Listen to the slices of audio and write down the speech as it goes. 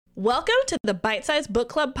Welcome to the Bite Size Book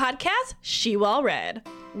Club podcast, She Well Read.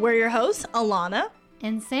 We're your hosts, Alana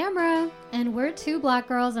and Samra, and we're two Black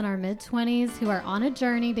girls in our mid-20s who are on a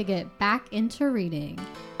journey to get back into reading.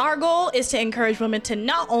 Our goal is to encourage women to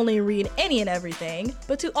not only read any and everything,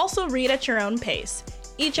 but to also read at your own pace.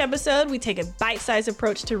 Each episode, we take a bite-sized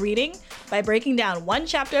approach to reading by breaking down one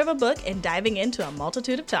chapter of a book and diving into a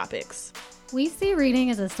multitude of topics. We see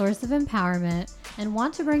reading as a source of empowerment and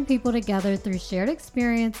want to bring people together through shared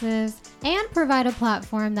experiences and provide a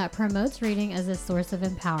platform that promotes reading as a source of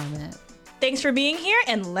empowerment. Thanks for being here,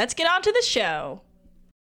 and let's get on to the show.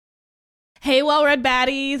 Hey, well-read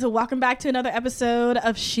baddies. Welcome back to another episode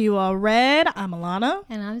of She Well Read. I'm Alana.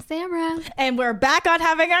 And I'm Samra. And we're back on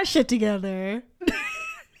having our shit together.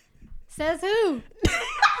 Says who?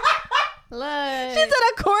 Look. She said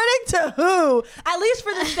according to who? At least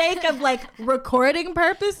for the sake of like recording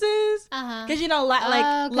purposes. Because you know,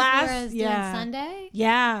 last Sunday.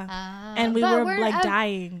 Yeah. And we were like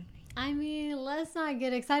dying. I mean, let's not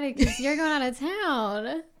get excited because you're going out of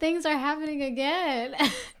town. Things are happening again.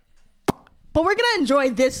 But we're gonna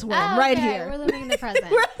enjoy this one right here. We're living in the present.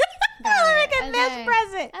 We're living in this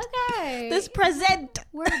present. Okay. This present.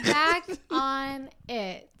 We're back on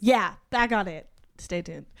it. Yeah, back on it. Stay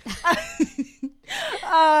tuned.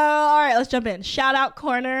 All right, let's jump in. Shout out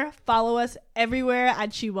corner. Follow us everywhere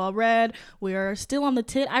at She Well Read. We are still on the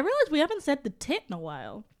tit. I realize we haven't said the tit in a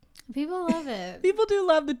while. People love it. People do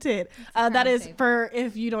love the tit. That is for,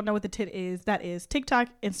 if you don't know what the tit is, that is TikTok,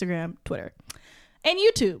 Instagram, Twitter, and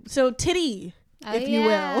YouTube. So titty, if you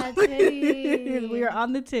will. Titty. We are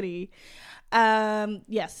on the titty.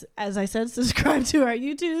 Yes, as I said, subscribe to our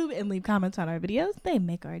YouTube and leave comments on our videos. They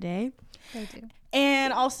make our day. They do.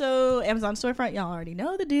 And also Amazon storefront. Y'all already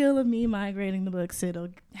know the deal of me migrating the books. It'll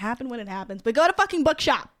happen when it happens. But go to fucking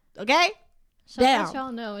bookshop, okay? She'll let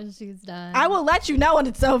y'all know when she's done. I will let you know when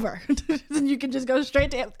it's over. Then you can just go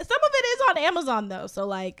straight to some of it is on Amazon though. So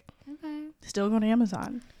like still go to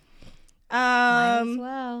Amazon. Might as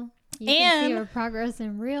well. You can see and your progress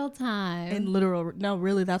in real time. In literal, no,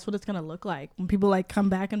 really, that's what it's gonna look like when people like come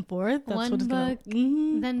back and forth. That's one what it's book,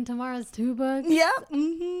 then tomorrow's two books. Yeah.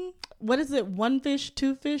 What is it? One fish,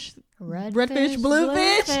 two fish, red fish, blue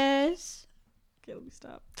fish. Okay, let me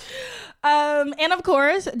stop. And of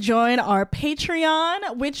course, join our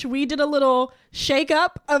Patreon, which we did a little shake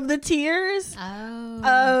up of the tiers. So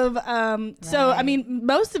I mean,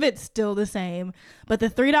 most of it's still the same, but the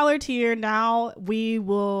 $3 tier now we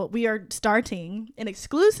are starting an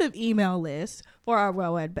exclusive email list for our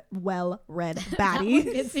well-read baddies.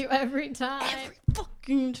 That gets you every time. Every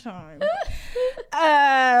fucking time.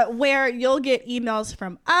 Where you'll get emails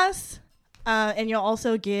from us. And you'll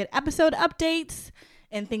also get episode updates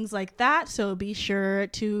and things like that. So be sure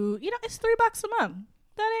to, it's $3 a month.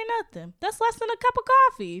 That ain't nothing. That's less than a cup of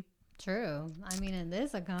coffee. True. I mean, in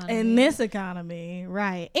this economy.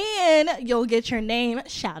 Right. And you'll get your name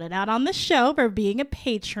shouted out on the show for being a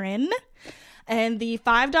patron. And the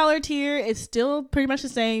 $5 tier is still pretty much the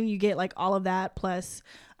same. You get like all of that. Plus,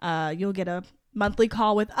 you'll get a monthly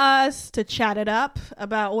call with us to chat it up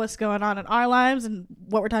about what's going on in our lives and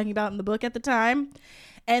what we're talking about in the book at the time.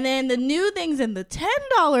 And then the new things in the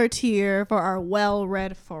 $10 tier for our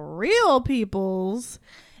well-read for real peoples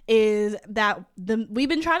is that we've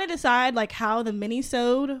been trying to decide like how the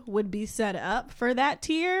mini-sode would be set up for that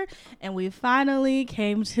tier, and we finally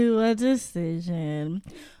came to a decision.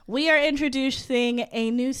 We are introducing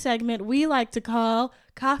a new segment we like to call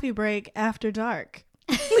Coffee Break After Dark.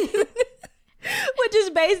 Which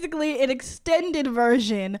is basically an extended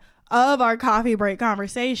version of our coffee break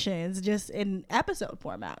conversations, just in episode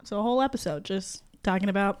format. So a whole episode just talking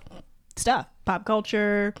about stuff, pop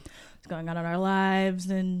culture, what's going on in our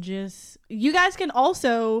lives, and just, you guys can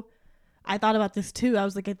also, I thought about this too. I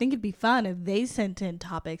was like, I think it'd be fun if they sent in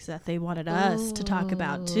topics that they wanted us to talk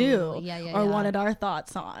about too, or wanted our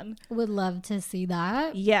thoughts on. Would love to see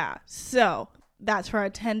that. Yeah. So that's for our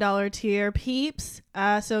 $10 tier peeps.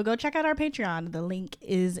 So go check out our Patreon. The link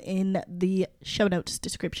is in the show notes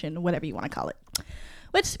description, whatever you want to call it.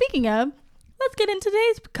 Which, speaking of, let's get into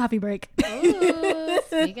today's coffee break. Ooh,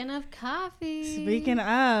 speaking of coffee.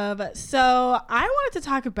 So I wanted to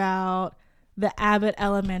talk about the Abbott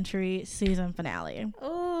Elementary season finale.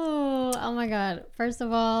 Oh my God. First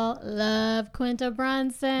of all, love Quinta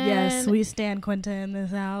Brunson. Yes, we stand Quinta in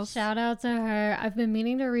this house. Shout out to her. I've been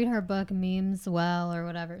meaning to read her book, Memes Well, or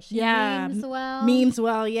whatever. Memes Well. Memes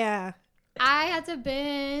Well, yeah. I had to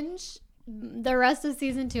binge the rest of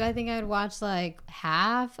season 2, I think I would watch like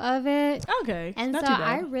half of it. Okay. And so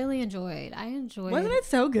I really enjoyed. Wasn't it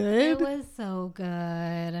so good? It was so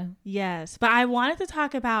good. Yes. But I wanted to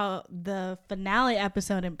talk about the finale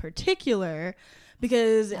episode in particular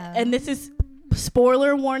because, and this is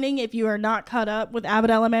spoiler warning if you are not caught up with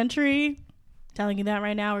Abbott Elementary. Telling you that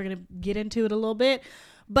right now. We're going to get into it a little bit.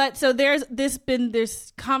 But so there's this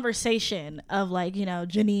conversation of like, you know,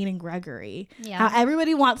 Janine and Gregory. Yeah. How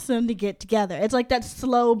everybody wants them to get together. It's like that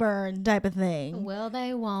slow burn type of thing. Will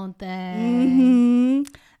they, won't they? Mm-hmm.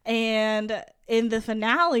 And in the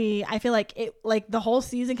finale, I feel like it, like the whole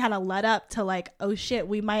season kind of led up to like, oh shit,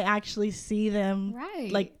 we might actually see them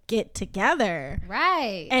like get together.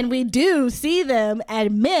 Right. And we do see them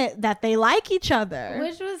admit that they like each other.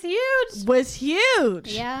 Which was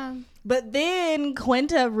huge. Yeah. But then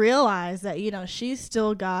Quinta realized that, you know, she's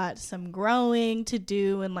still got some growing to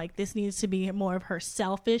do and like this needs to be more of her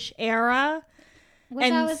selfish era. Which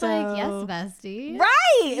and I was like, yes, bestie.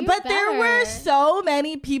 Right. But there were so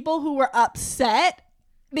many people who were upset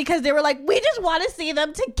because they were like, we just want to see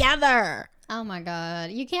them together. Oh my God.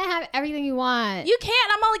 You can't have everything you want. You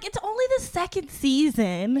can't. I'm all like, it's only the second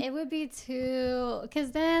season. It would be too,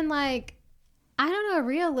 because then like, I don't know,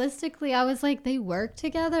 realistically, I was like, they work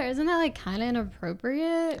together. Isn't that like kind of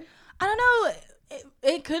inappropriate? I don't know.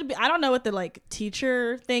 It could be. I don't know what the like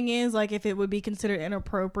teacher thing is, like if it would be considered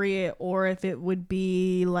inappropriate or if it would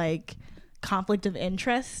be like conflict of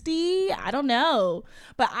interest-y. I don't know.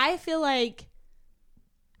 But I feel like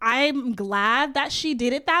I'm glad that she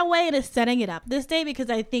did it that way and is setting it up this day because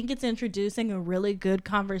I think it's introducing a really good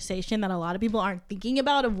conversation that a lot of people aren't thinking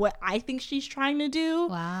about of what I think she's trying to do.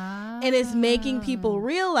 Wow. And it's making people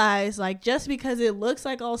realize like just because it looks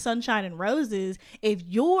like all sunshine and roses, if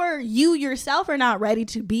you yourself are not ready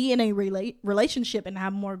to be in a relationship and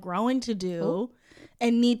have more growing to do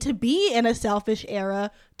and need to be in a selfish era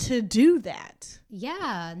to do that.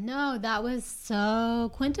 Yeah, no, that was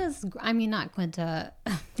so not Quinta.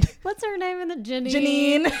 What's her name in the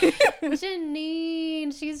Janine?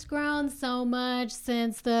 Janine. She's grown so much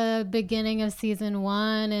since the beginning of season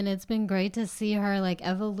 1 and it's been great to see her like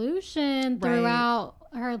evolution throughout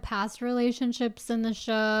her past relationships in the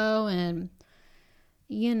show and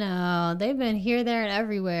you know, they've been here, there, and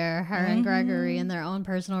everywhere, her and Gregory in their own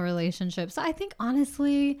personal relationships. So I think,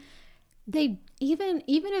 honestly, they even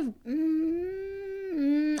if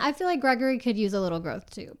I feel like Gregory could use a little growth,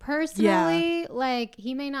 too. Personally, like,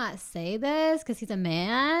 he may not say this because he's a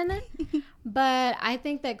man, but I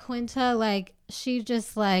think that Quinta, like, she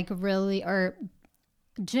just, like, really, or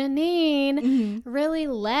Janine really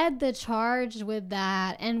led the charge with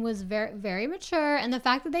that and was very, very mature. And the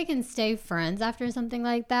fact that they can stay friends after something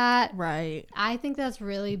like that, right? I think that's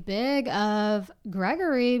really big of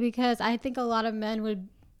Gregory because I think a lot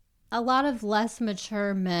of less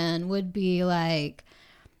mature men would be like,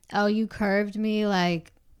 oh, you curved me,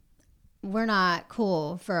 like we're not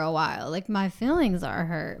cool for a while, like my feelings are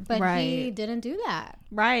hurt, but he didn't do that.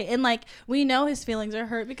 Right. And like we know his feelings are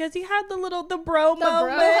hurt because he had the bro moment,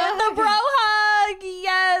 the bro hug.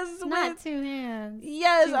 Yes. Not 2 hands.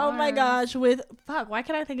 Yes. Two arms. My gosh. With why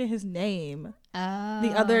can't I think of his name? Oh. The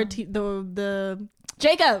other the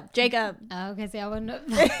Jacob. Oh, okay, see, I wouldn't have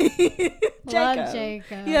love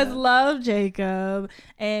Jacob. Yes, love Jacob.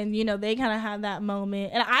 And, you know, they kind of have that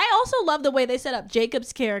moment. And I also love the way they set up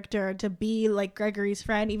Jacob's character to be, like, Gregory's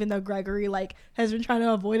friend, even though Gregory, like, has been trying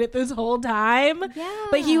to avoid it this whole time. Yeah.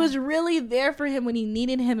 But he was really there for him when he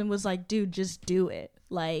needed him and was like, dude, just do it.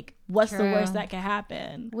 Like, what's the worst that could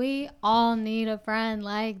happen? We all need a friend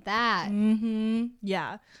like that.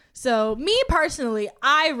 Yeah. So me personally,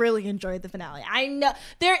 I really enjoyed the finale. I know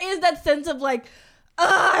there is that sense of like,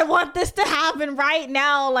 I want this to happen right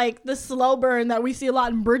now. Like the slow burn that we see a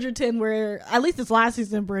lot in Bridgerton, where at least it's last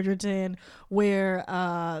season Bridgerton, where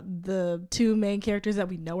the two main characters that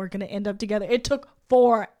we know are going to end up together. It took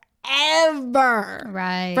forever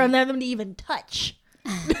from them to even touch.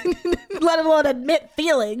 Let alone admit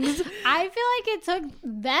feelings. I feel like it took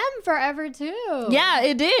them forever too. Yeah,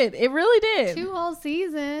 it did. It really did. 2 whole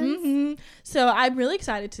seasons. So I'm really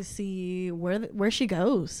excited to see where she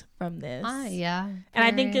goes from this. Yeah. And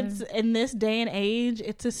I think it's in this day and age,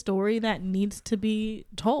 it's a story that needs to be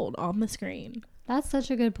told on the screen. That's such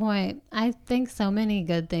a good point. I think so many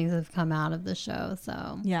good things have come out of the show.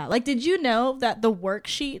 So yeah, like did you know that the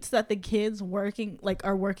worksheets that the kids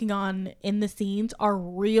are working on in the scenes are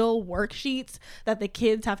real worksheets that the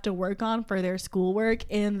kids have to work on for their schoolwork,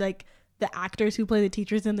 and like the actors who play the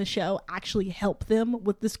teachers in the show actually help them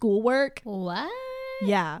with the schoolwork? What?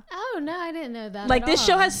 Yeah. Oh no, I didn't know that. Like this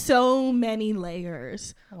show has so many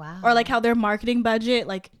layers. Wow. Or like how their marketing budget,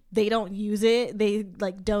 like they don't use it. They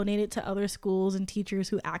like donate it to other schools and teachers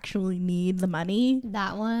who actually need the money.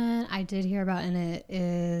 That one I did hear about, and it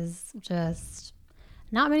is just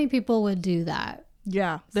not many people would do that.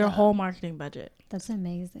 Yeah, their whole marketing budget. That's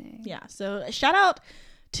amazing. Yeah, so shout out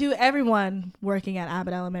to everyone working at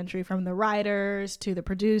Abbott Elementary, from the writers to the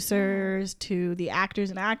producers to the actors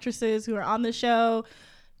and actresses who are on the show.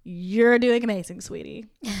 You're doing amazing, sweetie.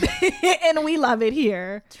 And we love it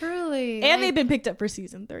here. Truly. And they've been picked up for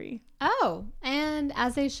season 3. Oh, and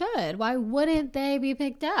as they should. Why wouldn't they be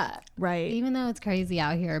picked up? Right. Even though it's crazy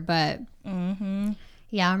out here. But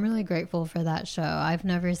yeah, I'm really grateful for that show. I've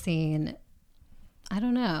never seen, I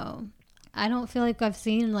don't know. I don't feel like I've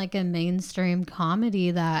seen like a mainstream comedy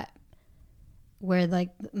that where like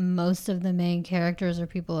most of the main characters are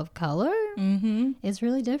people of color. It's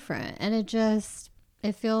really different. And it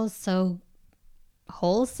feels so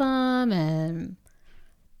wholesome, and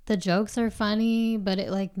the jokes are funny, but it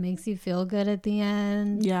like makes you feel good at the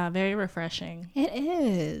end. Yeah, very refreshing. It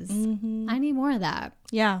is. I need more of that.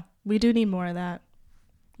 Yeah, we do need more of that.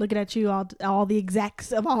 Looking at you, all the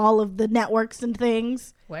execs of all of the networks and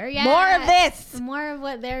things. Where you more at? Of this. More of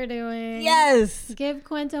what they're doing. Yes. Give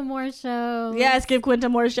Quinta more shows. Yes, give Quinta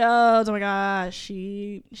more shows. Oh my gosh,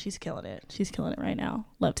 she's killing it. She's killing it right now.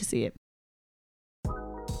 Love to see it.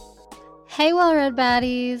 Hey, Well Read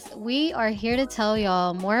Baddies. We are here to tell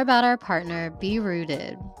y'all more about our partner, Be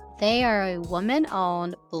Rooted. They are a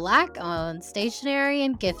woman-owned, Black-owned stationery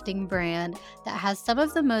and gifting brand that has some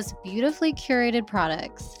of the most beautifully curated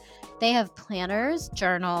products. They have planners,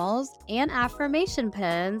 journals, and affirmation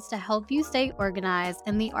pens to help you stay organized,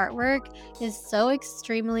 and the artwork is so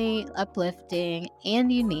extremely uplifting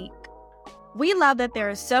and unique. We love that there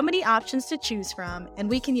are so many options to choose from, and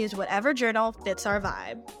we can use whatever journal fits our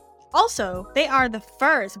vibe. Also, they are the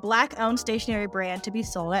first Black-owned stationery brand to be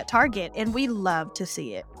sold at Target, and we love to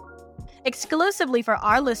see it. Exclusively for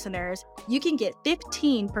our listeners, you can get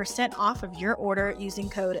 15% off of your order using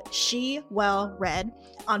code SheWellRead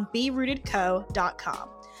on BeRootedCo.com.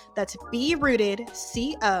 That's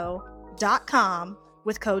BeRootedCo.com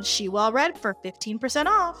with code SheWellRead for 15%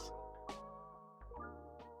 off.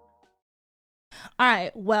 All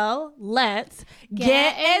right, well, let's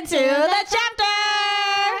get into the chapter.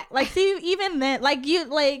 Like, see, even then, like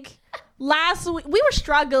last week, we were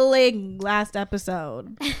struggling last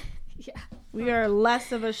episode. Yeah. We are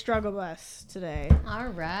less of a struggle bus today. All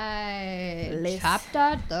right. Let's-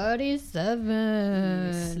 Chapter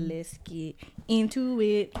 37. Let's get into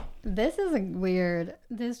it. This is weird.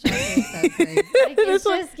 This chapter is so crazy. Like, it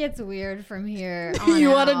just gets weird from here on You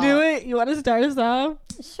want to out. do it? You want to start us off?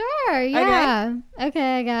 Sure, yeah.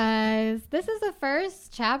 Okay, guys. This is the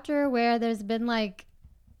first chapter where there's been like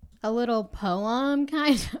a little poem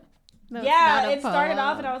kind of. No, it's not a it started poem.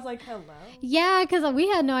 off and I was like, hello. Yeah, because we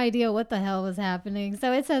had no idea what the hell was happening.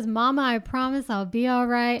 So it says, Mama, I promise I'll be all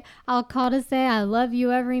right. I'll call to say I love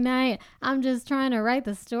you every night. I'm just trying to write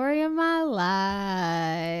the story of my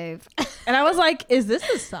life. And I was like, is this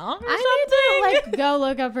a song or I something? need to like go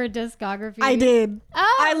look up her discography. I did.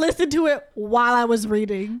 Oh, I listened to it while I was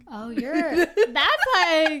reading. oh, that's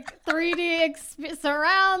like 3D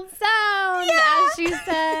surround sound, as she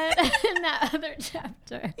said in that other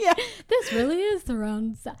chapter. Yeah. This really is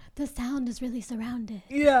surround sound. The sound is really surrounded.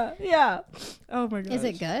 Yeah. Oh my god. Is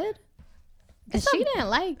it good? Because she didn't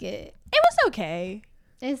like it. It was okay.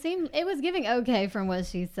 It was giving okay from what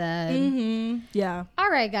she said. Mm-hmm. Yeah. All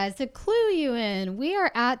right, guys, to clue you in, we are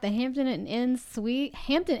at the Hampton Inn and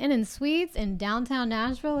Suites in downtown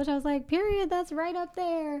Nashville, which I was like, period, that's right up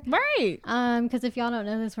there. Right. Because if y'all don't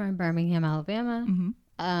know this, we're in Birmingham, Alabama.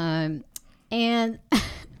 Mm-hmm. And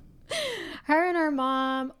her and her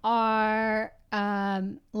mom are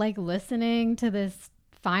like listening to this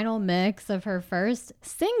final mix of her first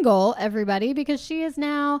single, everybody, because she is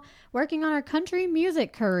now working on her country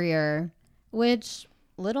music career, which,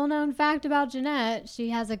 little known fact about Jeanette,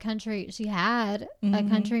 she had a country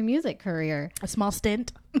music career. A small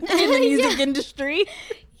stint in the music industry.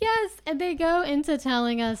 Yes, and they go into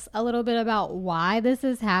telling us a little bit about why this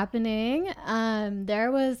is happening.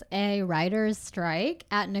 There was a writer's strike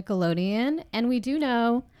at Nickelodeon, and we do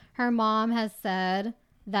know her mom has said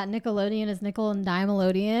that Nickelodeon is nickel and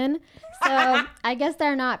dime-elodian. So I guess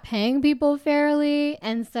they're not paying people fairly,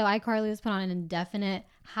 and so iCarly was put on an indefinite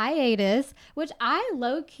hiatus, which I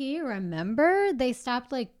low-key remember they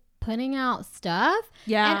stopped like putting out stuff.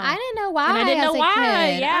 Yeah. And I didn't know why. And I didn't know why.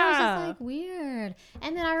 Kid. Yeah. I was just like, weird.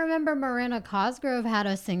 And then I remember Miranda Cosgrove had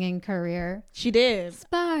a singing career. She did.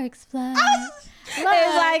 Sparks fly. It's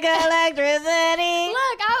like electricity.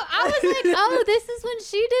 Look, I was like, oh, this is when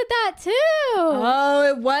she did that too. Oh,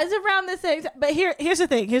 it was around the same time. But here's the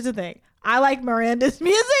thing. I like Miranda's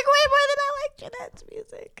music way more than I like Jeanette's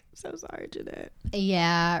music. I'm so sorry, Jeanette.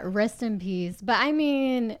 Yeah, rest in peace. But I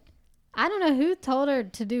mean, I don't know who told her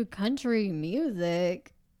to do country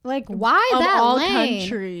music. Like, why of that all lane?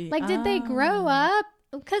 country? Like, did they grow up?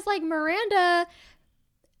 Because like Miranda,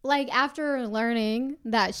 like after learning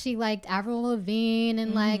that she liked Avril Lavigne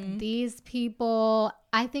and like these people,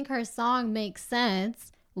 I think her song makes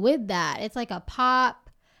sense with that. It's like a pop,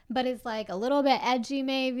 but it's like a little bit edgy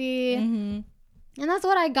maybe. And that's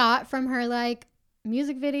what I got from her like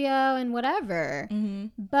music video and whatever.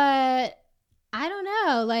 But I don't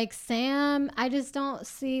know, like Sam, I just don't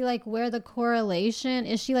see like where the correlation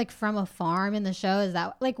is. She like from a farm in the show? Is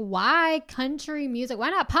that like, why country music?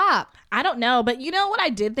 Why not pop? I don't know, but you know what I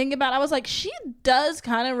did think about? I was like, she does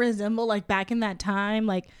kind of resemble like back in that time,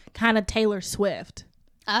 like kind of Taylor Swift.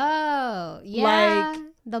 Oh, yeah. Like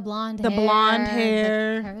the blonde the hair. blonde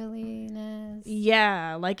hair. The curliness.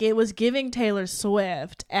 Yeah, like it was giving Taylor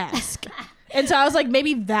Swift-esque. And so I was like,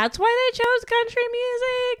 maybe that's why they chose country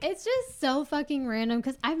music. It's just so fucking random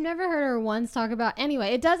because I've never heard her once talk about. Anyway,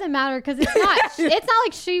 it doesn't matter because it's not. It's not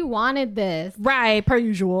like she wanted this. Right, per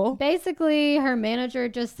usual. Basically, her manager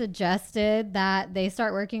just suggested that they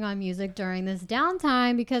start working on music during this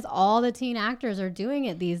downtime because all the teen actors are doing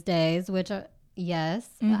it these days. Which, yes,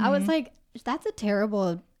 I was like, that's a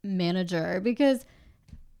terrible manager because.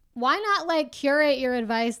 Why not like curate your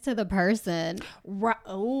advice to the person? Right.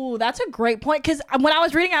 Oh, that's a great point. Because when I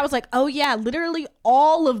was reading, I was like, oh yeah, literally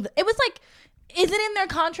all of it was like, is it in their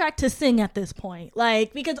contract to sing at this point?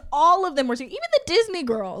 Like, because all of them were singing, even the Disney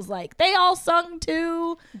girls, like they all sung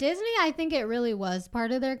too. Disney, I think it really was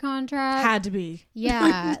part of their contract. Had to be.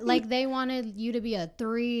 Yeah. Like they wanted you to be a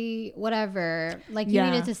 3, whatever. Like you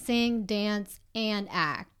needed to sing, dance, and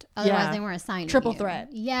act. Otherwise they weren't assigning triple you. threat.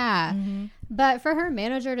 Yeah. But for her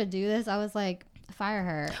manager to do this, I was like, fire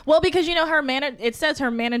her. Well, because you know it says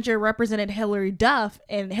her manager represented Hilary Duff,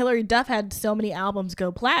 and Hilary Duff had so many albums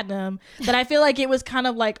go platinum that I feel like it was kind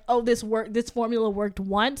of like, oh, this formula worked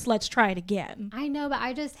once, let's try it again. I know, but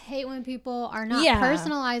I just hate when people are not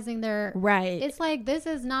personalizing their right. It's like this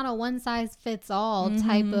is not a one size fits all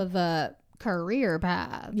type of a career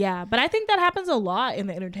path. Yeah, but I think that happens a lot in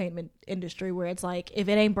the entertainment industry where it's like, if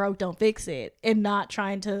it ain't broke, don't fix it, and not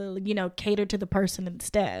trying to, you know, cater to the person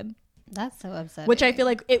instead. That's so upsetting. Which I feel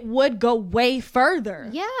like it would go way further.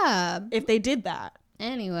 Yeah. If they did that.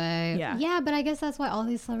 Anyway. Yeah. Yeah, but I guess that's why all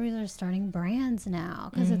these celebrities are starting brands now.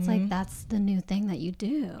 Because it's like, that's the new thing that you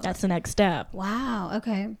do. That's the next step. Wow.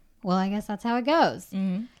 Okay. Well, I guess that's how it goes.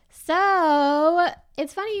 So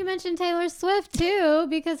it's funny you mentioned Taylor Swift too,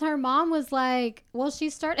 because her mom was like, well,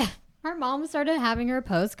 her mom started having her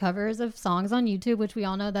post covers of songs on YouTube, which we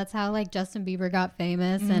all know that's how like Justin Bieber got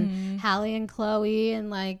famous and Halle and Chloe. And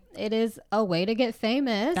like, it is a way to get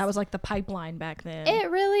famous. That was like the pipeline back then. It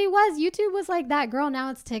really was. YouTube was like that girl. Now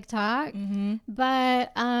it's TikTok.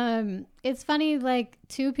 But it's funny, like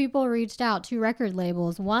 2 people reached out, 2 record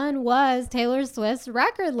labels. One was Taylor Swift's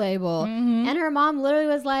record label. And her mom literally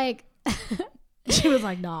was like, she was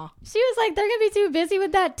like, nah. She was like, they're going to be too busy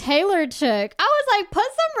with that Taylor chick. I was like, put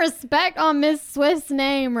some respect on Miss Swift's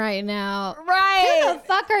name right now. Right. Who the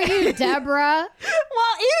fuck are you, Deborah?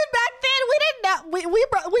 Well, even back then, we didn't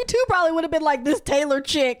know. We too probably would have been like this Taylor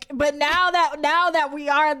chick. But now that we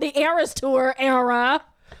are in the Eras Tour era,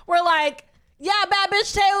 we're like, yeah, bad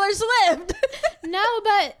bitch Taylor Swift. No,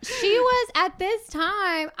 but she was at this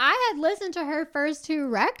time. I had listened to her first 2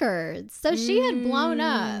 records, so she had blown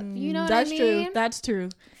up. You know what I mean? That's true.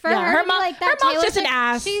 For yeah, her to be like that, her mom's Taylor just an chick,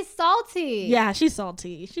 ass. She's salty. Yeah, she's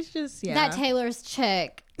salty. She's just That Taylor's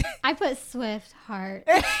chick. I put Swift heart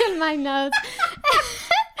in my notes.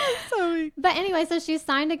 Sorry. But anyway, so she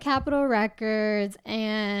signed to Capitol Records,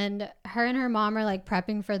 and her mom are like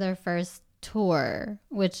prepping for their first tour,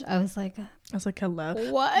 which I was like, hello.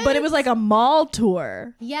 What? But it was like a mall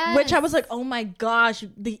tour. Yes. Which I was like, oh my gosh,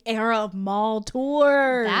 the era of mall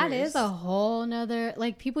tours. That is a whole nother,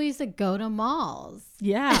 like people used to go to malls.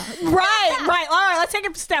 Yeah. right. All right. Let's take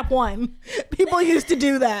it to step 1. People used to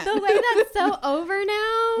do that. The way that's so over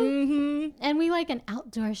now. And we like an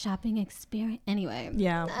outdoor shopping experience. Anyway.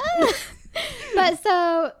 Yeah. But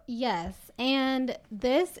so, yes. And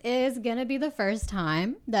this is going to be the first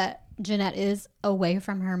time that Jeanette is away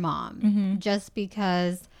from her mom. Just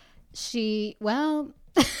because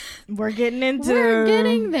we're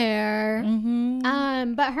getting there.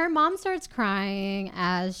 But her mom starts crying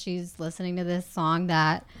as she's listening to this song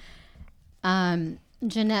that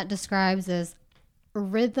Jeanette describes as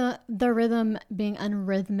the rhythm being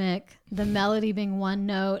unrhythmic, the melody being one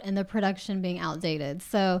note, and the production being outdated.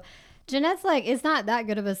 So Jeanette's like, it's not that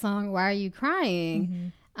good of a song. Why are you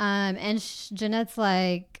crying? And Jeanette's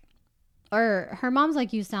like, or her mom's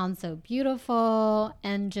like, you sound so beautiful.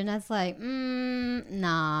 And Jeanette's like,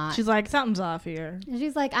 nah. She's like, something's off here. And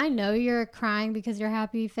she's like, I know you're crying because you're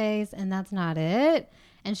happy face, and that's not it.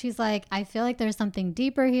 And she's like, I feel like there's something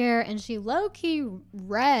deeper here. And she low-key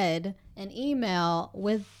read an email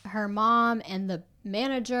with her mom and the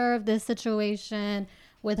manager of this situation,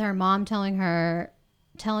 with her mom telling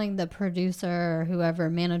the producer or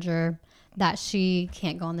whoever, manager, that she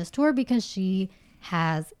can't go on this tour because she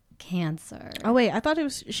has cancer. Oh, wait. I thought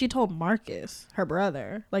she told Marcus, her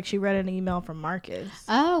brother. Like, she read an email from Marcus.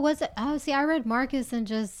 Oh, was it? Oh, see, I read Marcus and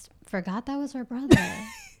just forgot that was her brother.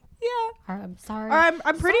 Yeah. I'm sorry. Or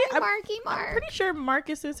I'm pretty sure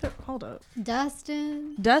Marcus is her. Hold up.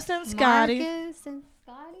 Dustin, Scotty. Marcus and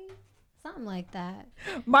Scotty, something like that.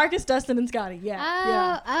 Marcus, Dustin, and Scotty.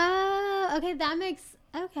 Yeah. Oh, okay. That makes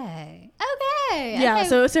okay. Yeah. Okay.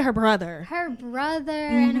 So it's her brother. Her brother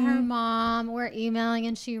and her mom were emailing,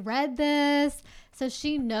 and she read this. So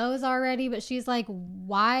she knows already, but she's like,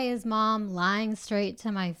 why is mom lying straight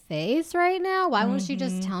to my face right now? Why won't she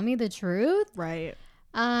just tell me the truth? Right.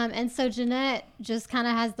 And so Jeanette just kind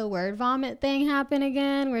of has the word vomit thing happen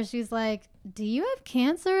again, where she's like, do you have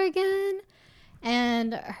cancer again?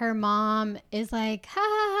 And her mom is like, ha,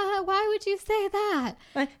 ha, ha, why would you say that?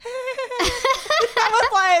 Like, I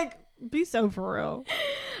was like, be so for real.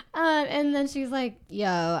 And then she's like,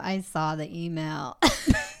 yo, I saw the email.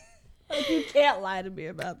 Like, you can't lie to me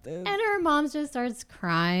about this. And her mom just starts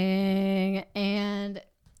crying, and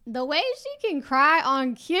the way she can cry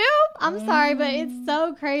on cue, I'm sorry, but it's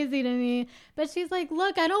so crazy to me. But she's like,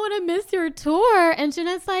 look, I don't want to miss your tour. And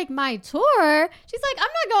Jeanette's like, my tour? She's like, I'm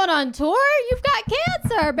not going on tour. You've got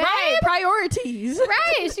cancer, babe. Right, priorities.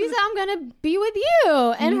 Right. She said, I'm going to be with you.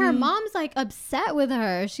 And her mom's like upset with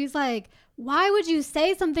her. She's like, why would you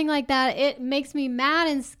say something like that? It makes me mad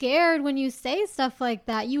and scared when you say stuff like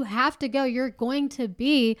that. You have to go. You're going to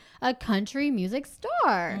be a country music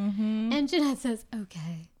star. And Jeanette says,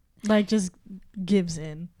 okay. Like, just gives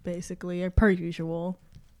in, basically, per usual.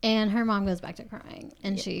 And her mom goes back to crying,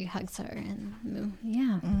 and she hugs her, and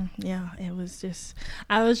yeah, it was just,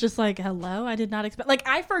 I was just like, hello, I did not expect, like,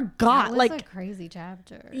 I forgot. That was like a crazy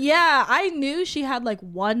chapter. Yeah, I knew she had like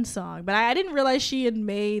one song, but I didn't realize she had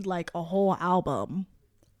made like a whole album.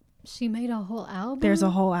 She made a whole album? There's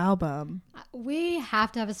a whole album. We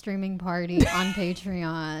have to have a streaming party on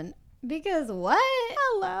Patreon. Because what?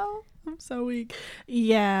 Hello. I'm so weak.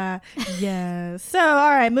 Yeah. Yeah. So, all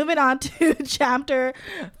right, moving on to chapter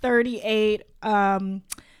 38.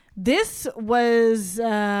 This was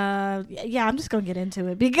I'm just gonna get into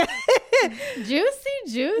it because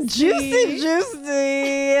juicy.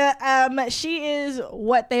 She is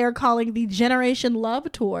what they are calling the Generation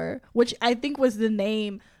Love Tour, which I think was the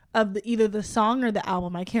name of either the song or the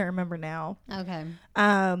album. I can't remember now. Okay.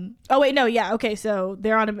 Okay, so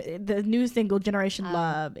they're on the new single Generation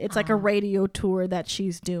Love. It's like a radio tour that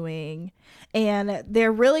she's doing, and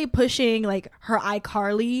they're really pushing like her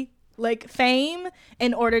iCarly like fame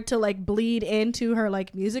in order to like bleed into her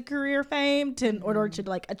like music career fame in order to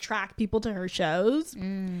like attract people to her shows,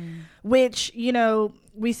 which, you know,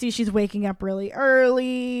 we see she's waking up really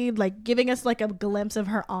early, like giving us like a glimpse of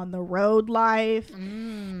her on the road life.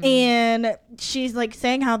 And she's like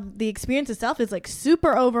saying how the experience itself is like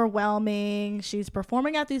super overwhelming. She's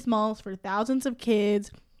performing at these malls for thousands of kids,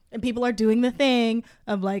 and people are doing the thing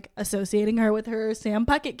of like associating her with her Sam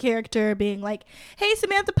Puckett character, being like, hey,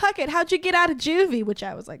 Samantha Puckett, how'd you get out of juvie? Which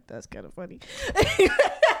I was like, that's kind of funny.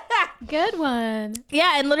 Good one.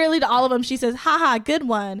 Yeah, and literally to all of them, she says, haha, good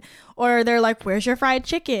one. Or they're like, where's your fried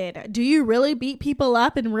chicken? Do you really beat people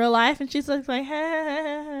up in real life? And she's like,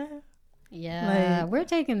 ha. Yeah, we're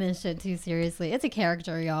taking this shit too seriously. It's a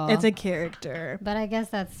character, y'all. It's a character. But I guess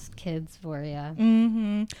that's kids for you.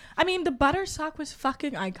 I mean, the butter sock was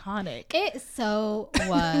fucking iconic. It so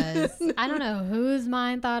was. I don't know whose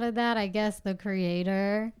mind thought of that. I guess the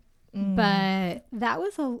creator. But that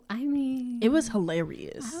was it was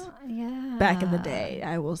hilarious. Yeah. Back in the day,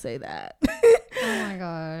 I will say that. Oh my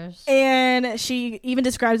gosh. And she even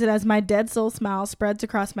describes it as my dead soul smile spreads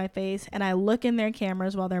across my face, and I look in their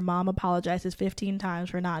cameras while their mom apologizes 15 times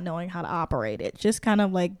for not knowing how to operate it. Just kind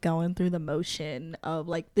of like going through the motion of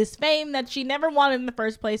like this fame that she never wanted in the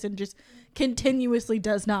first place and just continuously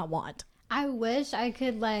does not want. I wish I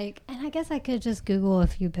could and I guess I could just Google a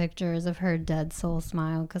few pictures of her dead soul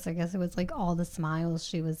smile, because I guess it was like all the smiles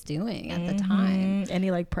she was doing at the time. Any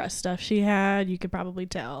like press stuff she had, you could probably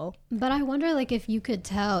tell. But I wonder if you could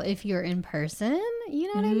tell if you're in person, you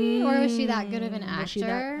know what I mean? Or was she that good of an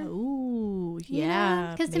actor? Ooh,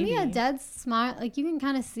 yeah. Because to me, a dead smile, you can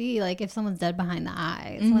kind of see if someone's dead behind the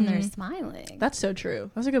eyes when they're smiling. That's so true.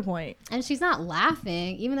 That's a good point. And she's not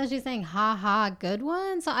laughing, even though she's saying, ha ha, good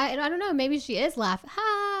one. So I don't know. Maybe she is laughing.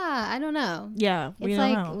 Ha! I don't know. Yeah, we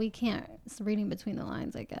don't know. We can't. It's reading between the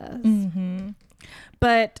lines, I guess.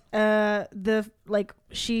 But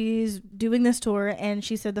she's doing this tour, and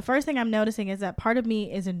she said the first thing I'm noticing is that part of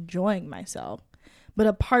me is enjoying myself, but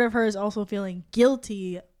a part of her is also feeling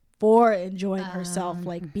guilty for enjoying herself,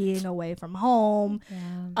 being away from home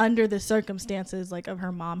under the circumstances of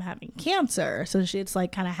her mom having cancer. So it's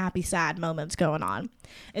kind of happy, sad moments going on.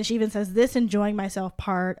 And she even says, this enjoying myself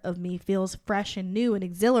part of me feels fresh and new and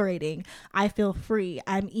exhilarating. I feel free.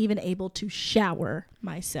 I'm even able to shower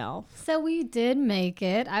myself. So we did make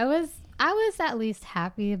it. I was at least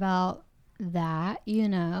happy about that,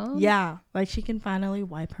 Yeah, she can finally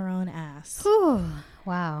wipe her own ass. Whew.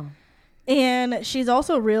 Wow. And she's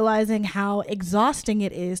also realizing how exhausting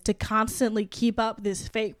it is to constantly keep up this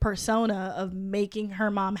fake persona of making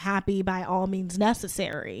her mom happy by all means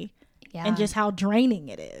necessary. Yeah. And just how draining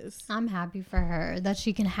it is. I'm happy for her that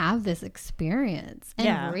she can have this experience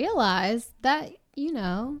and realize that,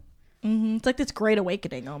 It's like this great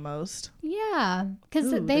awakening almost. Yeah.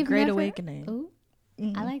 Because they've great awakening. Ooh,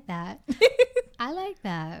 I like that. I like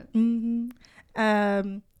that.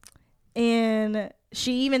 And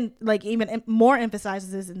she even more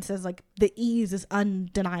emphasizes this and says the ease is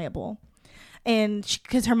undeniable, and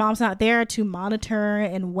because her mom's not there to monitor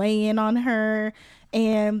and weigh in on her.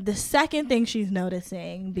 And the second thing she's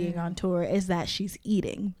noticing being on tour is that she's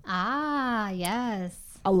eating yes,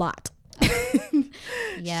 a lot.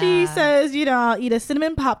 Yeah. She says, I'll eat a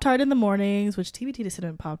cinnamon Pop-Tart in the mornings, which TBT to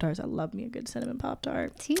cinnamon Pop-Tarts. I love me a good cinnamon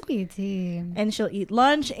Pop-Tart. TBT. And she'll eat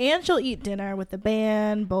lunch and she'll eat dinner with the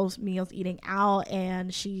band, both meals eating out,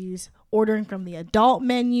 and she's ordering from the adult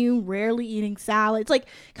menu, rarely eating salads. Kind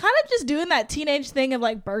of just doing that teenage thing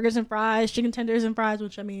of burgers and fries, chicken tenders and fries,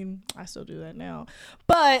 which I still do that now.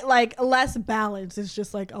 But less balance. It's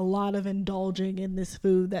just a lot of indulging in this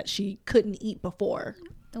food that she couldn't eat before.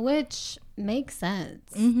 Which makes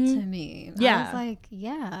sense to me. Yeah. I was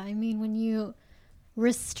I mean, when you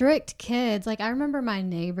restrict kids, I remember my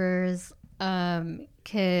neighbors'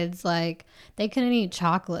 kids, they couldn't eat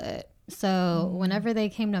chocolate. So whenever they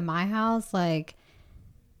came to my house,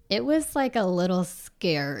 it was a little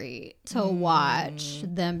scary to watch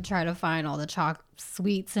them try to find all the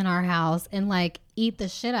sweets in our house and eat the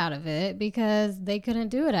shit out of it because they couldn't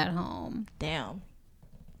do it at home. Damn.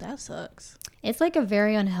 That sucks. It's a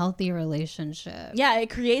very unhealthy relationship. Yeah, it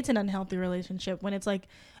creates an unhealthy relationship when it's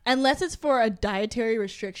unless it's for a dietary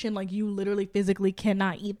restriction, you literally physically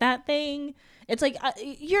cannot eat that thing. It's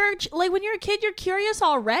you're when you're a kid, you're curious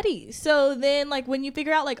already. So then when you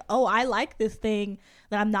figure out oh, I like this thing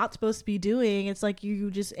that I'm not supposed to be doing, it's you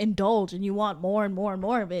just indulge and you want more and more and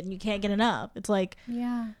more of it and you can't get enough. It's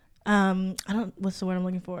yeah. What's the word I'm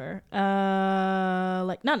looking for?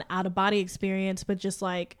 Not an out of body experience, but just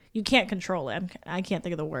you can't control it. I can't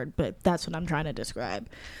think of the word, but that's what I'm trying to describe.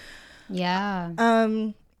 Yeah.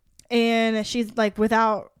 And she's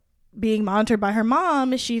without being monitored by her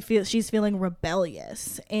mom, she's feeling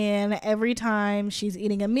rebellious. And every time she's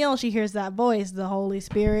eating a meal, she hears that voice, the Holy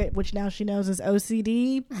Spirit, which now she knows is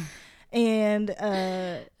OCD. And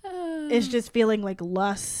is just feeling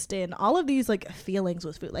lust and all of these feelings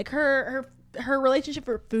with food. Her relationship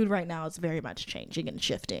with food right now is very much changing and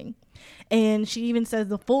shifting. And she even says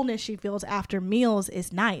the fullness she feels after meals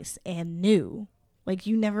is nice and new.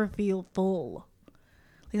 You never feel full.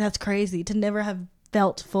 That's crazy to never have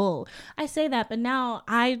felt full. I say that, but now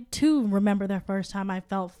I too remember the first time I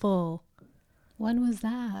felt full. When was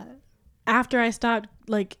that? After I stopped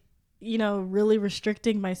really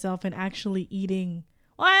restricting myself and actually eating.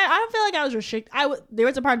 Well, I don't feel I was restricted. There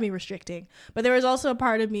was a part of me restricting, but there was also a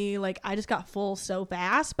part of me I just got full so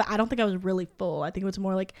fast, but I don't think I was really full. I think it was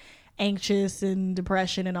more anxious and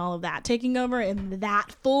depression and all of that taking over, and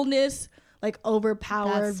that fullness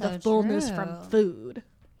overpowered the fullness from food.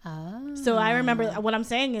 Oh. So I remember what I'm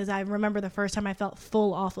saying is I remember the first time I felt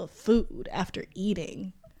full off of food after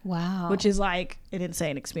eating. Wow. Which is an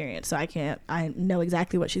insane experience. So I know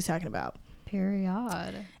exactly what she's talking about.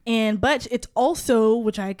 Period. But it's also,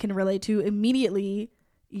 which I can relate to, immediately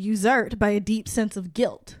usurped by a deep sense of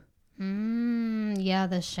guilt. Yeah,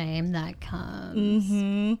 the shame that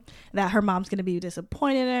comes. That her mom's gonna be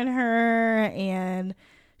disappointed in her, and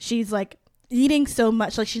she's like eating so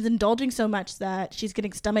much, like she's indulging so much that she's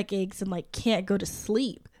getting stomach aches and like can't go to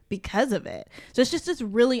sleep because of it. So it's just this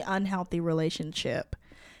really unhealthy relationship,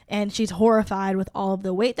 and she's horrified with all of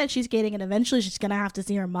the weight that she's gaining, and eventually she's gonna have to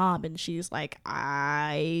see her mom, and she's like,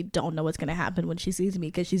 I don't know what's gonna happen when she sees me,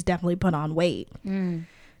 because she's definitely put on weight.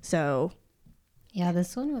 So yeah,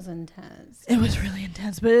 this one was intense. it was really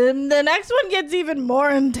intense, but the next one gets even more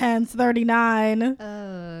intense. 39.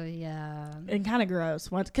 Oh yeah, and kind of gross,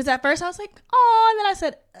 because at first I was like, oh, and then I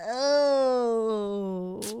said,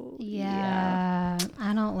 oh yeah.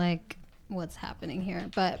 I don't like what's happening here,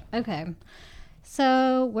 but okay.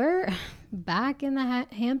 So we're back in the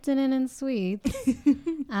Hampton Inn and Suites,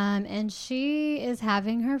 and she is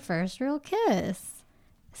having her first real kiss.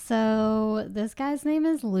 So this guy's name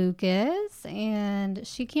is Lucas, and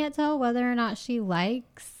she can't tell whether or not she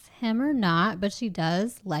likes him or not, but she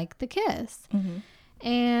does like the kiss.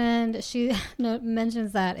 And she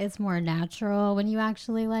mentions that it's more natural when you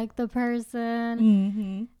actually like the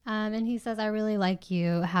person. And he says, I really like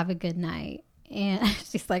you. Have a good night. And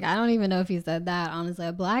she's like, I don't even know if he said that. Honestly,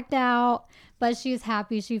 I blacked out. But she's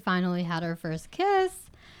happy she finally had her first kiss.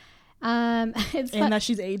 And that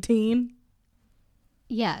she's 18.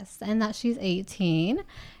 Yes, and that she's 18.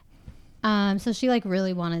 So she like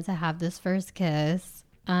really wanted to have this first kiss.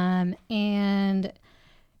 And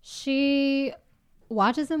she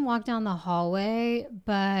watches him walk down the hallway,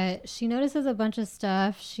 but she notices a bunch of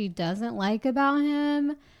stuff she doesn't like about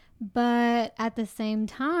him. But at the same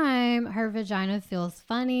time, her vagina feels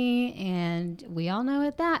funny, and we all know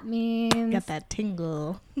what that means. Got that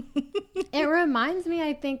tingle. It reminds me,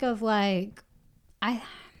 I think, of like,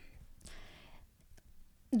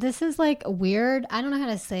 this is like weird. I don't know how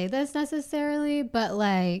to say this necessarily, but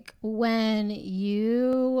like when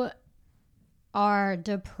you are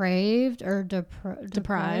depraved or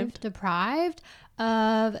deprived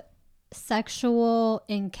of sexual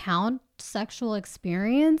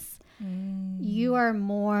experience, you are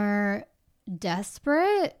more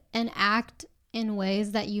desperate and act in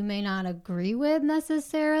ways that you may not agree with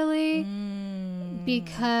necessarily,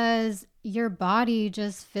 because your body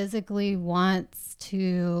just physically wants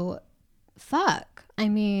to fuck. I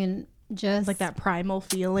mean, just like that primal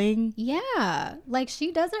feeling. Yeah, like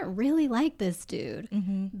she doesn't really like this dude,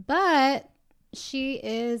 but she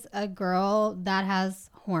is a girl that has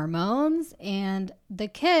hormones, and the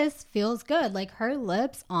kiss feels good. Like her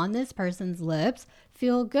lips on this person's lips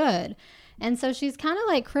feel good. And so she's kind of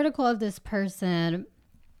like critical of this person,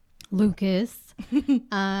 Lucas.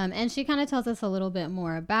 And she kind of tells us a little bit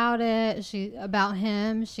more about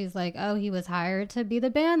him. She's like, oh, he was hired to be the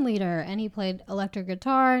band leader, and he played electric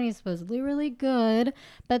guitar, and he's supposedly really good.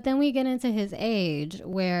 But then we get into his age,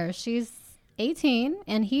 where she's 18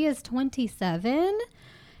 and he is 27.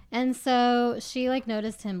 And so she like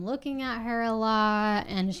noticed him looking at her a lot,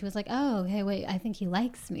 and she was like, oh, okay, wait, I think he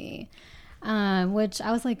likes me. Which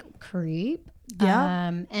I was like, creep.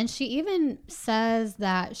 Yeah. And she even says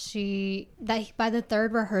that by the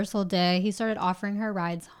third rehearsal day, he started offering her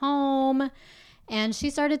rides home, and she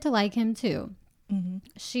started to like him too.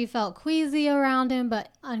 She felt queasy around him, but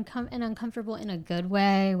uncomfortable in a good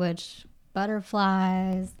way, which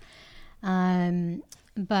butterflies.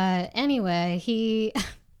 But anyway, he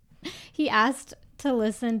asked to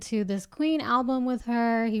listen to this Queen album with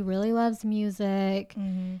her. He really loves music.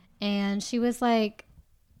 And she was like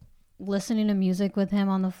listening to music with him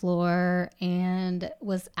on the floor, and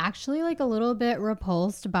was actually like a little bit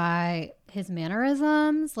repulsed by his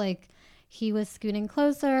mannerisms. Like he was scooting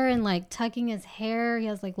closer and like tucking his hair. He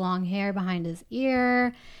has like long hair behind his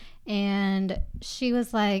ear. And she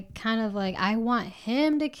was like, kind of like, I want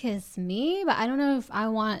him to kiss me, but I don't know if I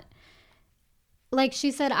want, like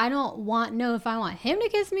she said, I don't know if I want him to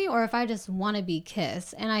kiss me or if I just want to be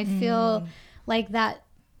kissed. And I feel like that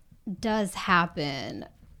does happen.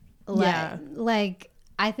 Yeah. Like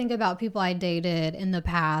I think about people I dated in the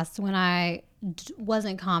past when I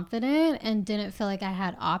wasn't confident and didn't feel like I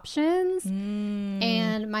had options,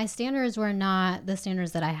 and my standards were not the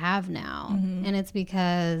standards that I have now. And it's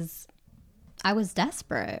because I was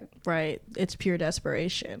desperate. Right. It's pure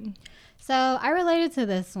desperation. So I related to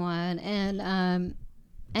this one. And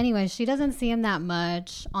anyway, she doesn't see him that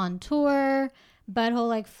much on tour, but he'll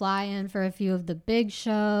like fly in for a few of the big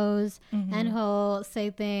shows, and he'll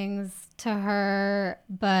say things to her,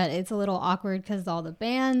 but it's a little awkward because all the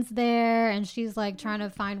band's there, and she's like trying to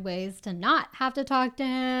find ways to not have to talk to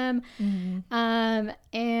him.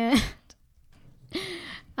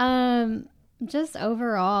 just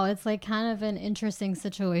overall, it's like kind of an interesting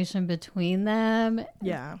situation between them.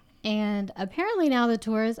 Yeah. And apparently now the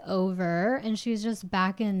tour is over and she's just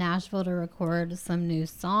back in Nashville to record some new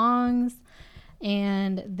songs.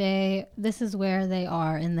 And this is where they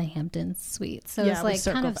are in the Hampton Suite. So it's like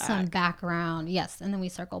kind of some background. Yes. And then we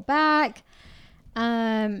circle back.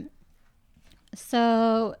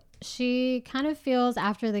 So she kind of feels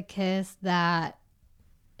after the kiss that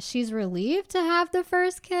she's relieved to have the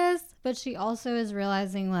first kiss, but she also is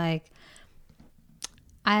realizing like,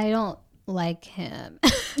 I don't like him.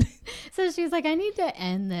 So she's like, I need to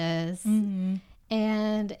end this. Mm-hmm.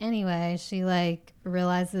 And anyway, she like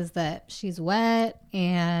realizes that she's wet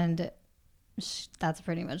and that's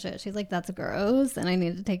pretty much it. She's like, that's gross and I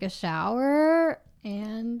need to take a shower.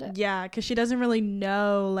 And yeah, because she doesn't really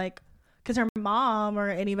know, like, because her mom or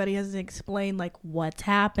anybody hasn't explained like what's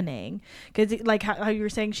happening. Because like how you were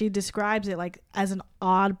saying, she describes it like as an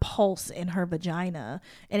odd pulse in her vagina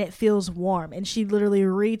and it feels warm, and she literally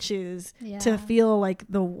reaches to feel like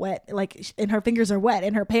the wet, like, and her fingers are wet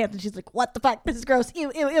in her pants, and she's like, what the fuck, this is gross,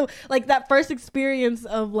 ew, ew, ew. Like that first experience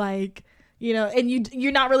of like, you know, and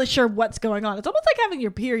you're not really sure what's going on. It's almost like having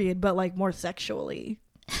your period but like more sexually.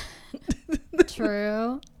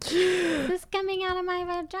 True. This is coming out of my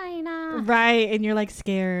vagina. Right. And you're like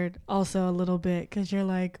scared also a little bit because you're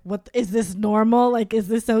like, what is this normal? Like, is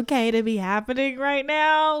this okay to be happening right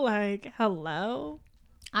now? Like, hello?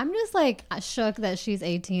 I'm just like shook that she's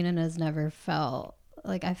 18 and has never felt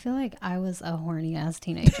like, I feel like I was a horny ass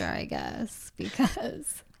teenager, I guess,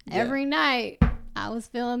 because every night I was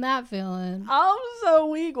feeling that feeling. I'm so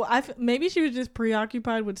weak. Maybe she was just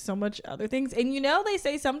preoccupied with so much other things. And you know, they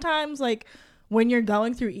say sometimes like when you're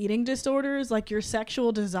going through eating disorders, like your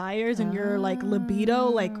sexual desires and your like libido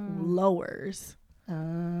like lowers.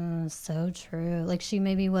 So true. Like she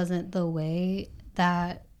maybe wasn't the way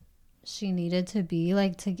that she needed to be,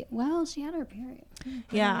 like, to get, well, she had her period.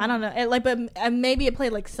 Yeah, I don't know. But maybe it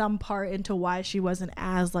played like some part into why she wasn't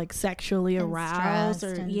as like sexually aroused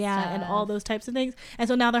or and all those types of things. And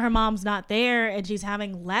so now that her mom's not there and she's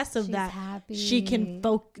having less of that, happy. She can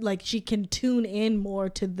she can tune in more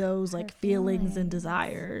to those like feelings and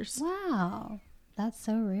desires. Wow, that's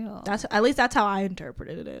so real. That's how I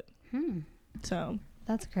interpreted it. So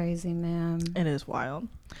that's crazy, man. It is wild.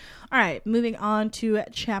 All right, moving on to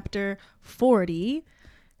chapter 40.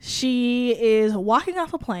 She is walking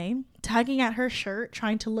off a plane, tugging at her shirt,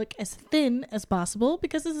 trying to look as thin as possible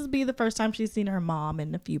because this will be the first time she's seen her mom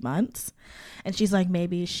in a few months. And she's like,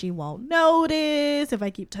 maybe she won't notice if I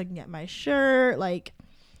keep tugging at my shirt. Like,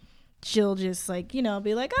 she'll just like, you know,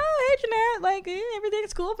 be like, oh, hey, Jeanette, like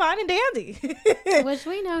everything's cool, fine and dandy. Which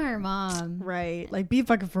we know her mom. Right. Like, be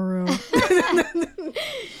fucking for real.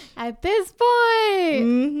 At this point.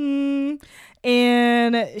 Mm-hmm.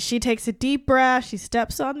 And she takes a deep breath. She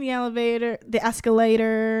steps on the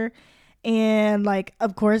escalator. And like,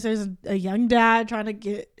 of course, there's a young dad trying to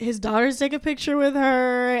get his daughter to take a picture with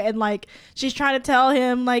her. And like, she's trying to tell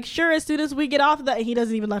him like, sure, as soon as we get off of that, he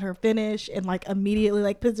doesn't even let her finish and like immediately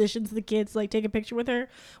like positions the kids to like take a picture with her,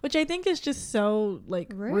 which I think is just so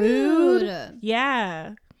like rude.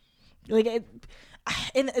 Yeah. Like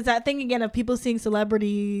and it's that thing again of people seeing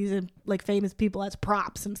celebrities and like famous people as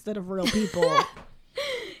props instead of real people.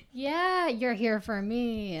 Yeah, you're here for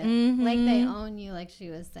me. Mm-hmm. Like they own you, like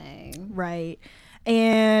she was saying. Right.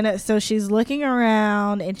 And so she's looking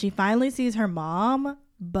around and she finally sees her mom,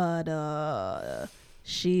 but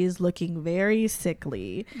she's looking very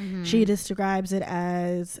sickly. Mm-hmm. She describes it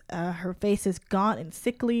as her face is gaunt and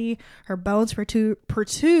sickly. Her bones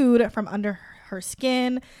protrude from under her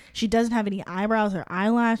skin. She doesn't have any eyebrows or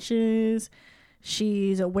eyelashes.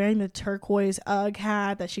 She's wearing the turquoise UGG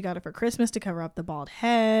hat that she got her for Christmas to cover up the bald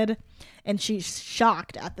head. And she's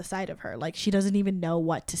shocked at the sight of her. Like, she doesn't even know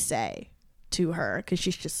what to say to her because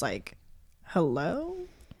she's just like, hello?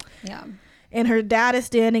 Yeah. And her dad is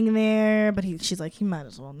standing there, but she's like, he might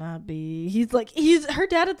as well not be. Her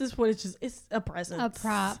dad at this point is just, it's a presence. A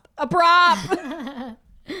prop. A prop. A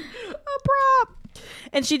prop.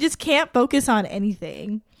 And she just can't focus on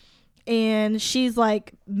anything. And she's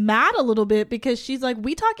like mad a little bit because she's like,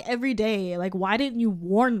 we talk every day. Like, why didn't you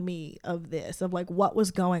warn me of this, of like what was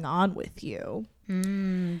going on with you?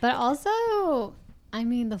 But also, I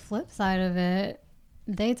mean, the flip side of it,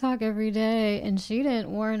 they talk every day and she didn't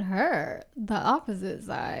warn her the opposite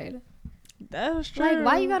side. That's true. Like,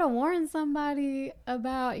 why you gotta warn somebody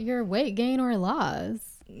about your weight gain or loss?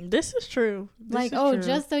 This is true.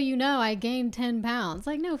 Just so you know, I gained 10 pounds.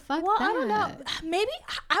 Like, no, fuck that. I don't know. Maybe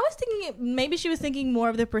I was thinking maybe she was thinking more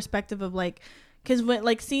of the perspective of like, because when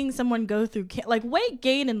like seeing someone go through like weight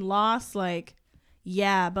gain and loss, like,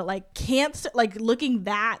 Yeah, but like cancer, like looking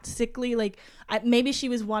that sickly, like maybe she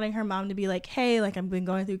was wanting her mom to be like, hey, like I've been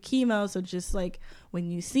going through chemo, so just like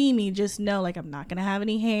when you see me, just know like I'm not gonna have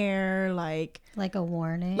any hair, like a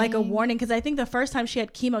warning, because I think the first time she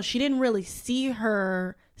had chemo, she didn't really see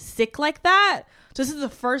her sick like that. So this is the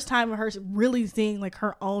first time of her really seeing like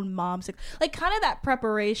her own mom sick, like kind of that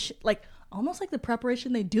preparation, like almost like the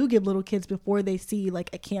preparation they do give little kids before they see like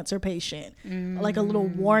a cancer patient, like a little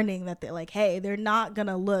warning that they're like, hey, they're not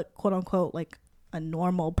gonna look quote unquote like a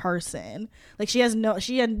normal person. Like she had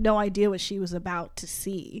no idea what she was about to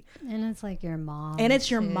see. And it's like your mom. And it's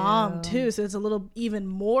your mom too. So it's a little even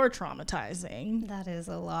more traumatizing. That is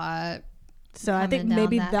a lot. So I think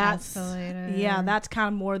maybe that's that's kind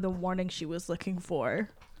of more the warning she was looking for.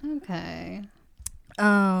 Okay.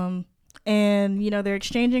 And you know, they're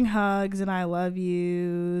exchanging hugs and I love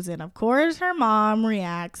yous, and of course her mom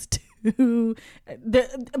reacts to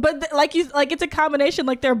like it's a combination,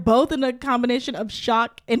 like they're both in a combination of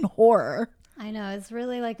shock and horror. I know, it's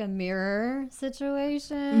really like a mirror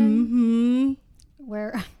situation.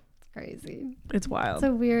 Where it's crazy. It's wild.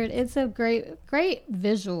 So weird. It's a great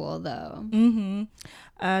visual though.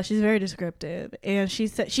 She's very descriptive, and she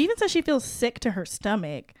even says she feels sick to her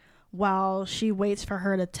stomach while she waits for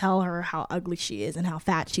her to tell her how ugly she is and how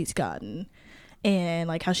fat she's gotten and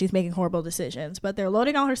like how she's making horrible decisions. But they're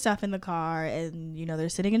loading all her stuff in the car, and you know, they're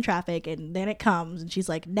sitting in traffic, and then it comes and she's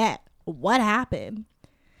like, Net, what happened?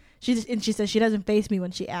 She says she doesn't face me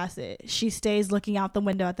when she asks it. She stays looking out the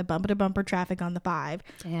window at the bumper to bumper traffic on the 5.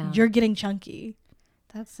 Damn. You're getting chunky.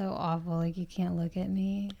 That's so awful. Like, you can't look at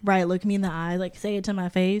me. Right, look me in the eye, like say it to my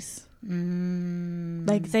face.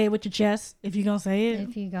 Like say it with your chest if you gonna say it.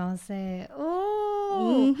 If you gonna say it.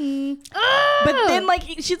 Oh. But then like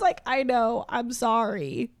she's like, I know, I'm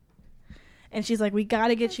sorry. And she's like, we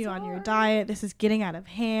gotta get you on your diet. This is getting out of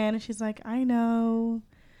hand. And she's like, I know.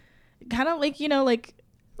 Kind of like, you know, like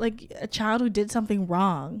a child who did something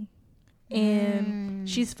wrong. And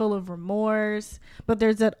she's full of remorse. But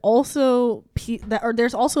there's also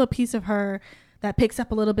a piece of her that picks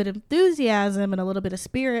up a little bit of enthusiasm and a little bit of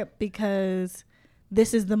spirit, because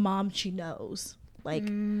this is the mom she knows. Like,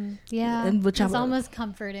 yeah, and it's almost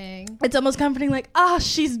comforting. It's almost comforting. Like,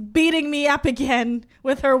 she's beating me up again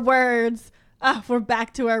with her words. We're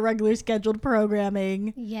back to our regular scheduled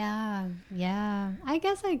programming. Yeah. I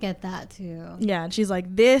guess I get that too. Yeah, and she's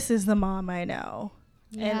like, this is the mom I know.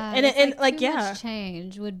 Yeah, and like too much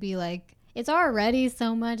change would be like, it's already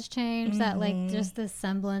so much change that like just the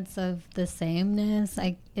semblance of the sameness,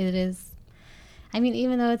 like it is. I mean,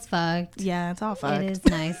 even though it's fucked, yeah, it's all fucked. It is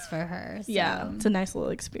nice for her. So. Yeah, it's a nice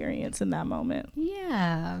little experience in that moment.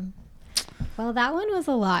 Yeah. Well, that one was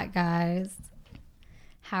a lot, guys.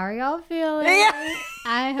 How are y'all feeling? Yeah.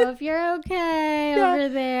 I hope you're okay over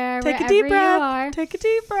there. Take a deep breath. Take a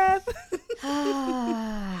deep breath.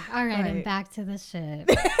 All right, and back to the ship.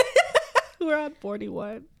 We're on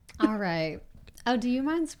 41. All right. Oh, do you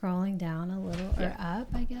mind scrolling down a little or up,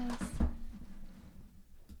 I guess?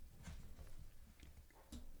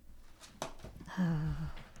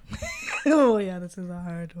 Oh, yeah, this is a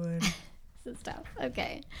hard one. This is tough.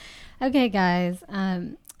 Okay, guys.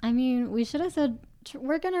 I mean, we should have said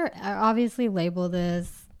we're going to obviously label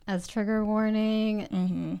this as trigger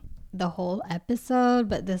warning the whole episode,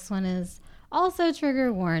 but this one is also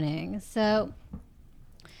trigger warning. So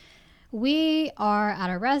we are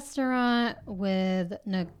at a restaurant with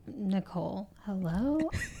Nicole.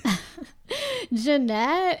 Hello?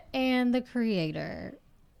 Jeanette and the creator.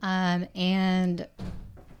 And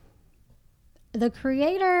the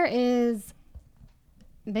creator is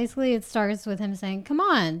basically, it starts with him saying, come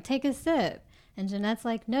on, take a sip. And Jeanette's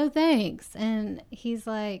like, no, thanks. And he's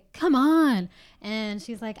like, come on. And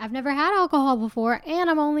she's like, I've never had alcohol before, and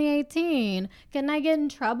I'm only 18. Can I get in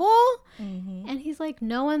trouble? And he's like,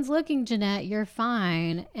 no one's looking, Jeanette. You're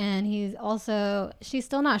fine. And she's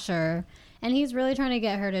still not sure. And he's really trying to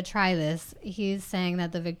get her to try this. He's saying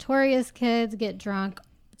that the Victorious kids get drunk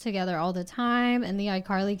together all the time, and the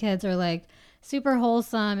iCarly kids are like super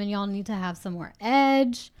wholesome, and y'all need to have some more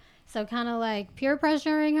edge. So kind of like peer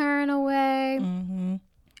pressuring her in a way.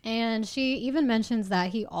 And she even mentions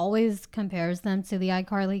that he always compares them to the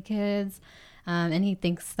iCarly kids. And he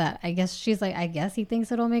thinks that, I guess he thinks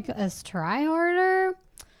it'll make us try harder,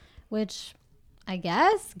 which I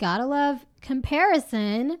guess gotta love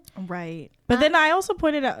comparison. Right. But then I also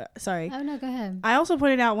pointed out, sorry. Oh, no, go ahead. I also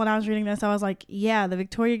pointed out when I was reading this, I was like, yeah, the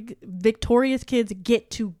Victorious kids get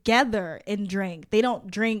together and drink. They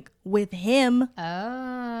don't drink with him.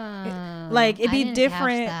 Oh. Like, it'd be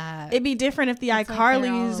different. It'd be different if the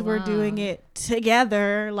iCarlys were doing it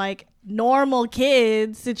together, like normal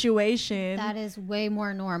kids situation. That is way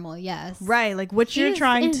more normal, yes. Right. Like, what you're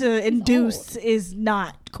trying to induce is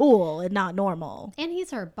not cool and not normal. And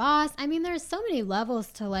he's her boss. I mean, there's so many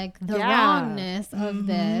levels to like the wrongness of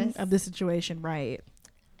this situation, right?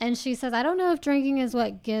 And she says, I don't know if drinking is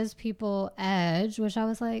what gives people edge, which I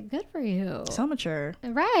was like, good for you. So mature.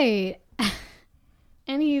 Right.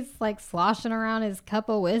 And he's like sloshing around his cup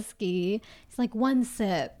of whiskey. He's like, one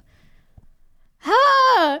sip.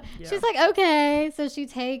 She's like, okay. So she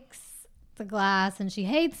takes the glass and she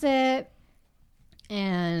hates it.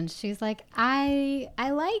 And she's like, I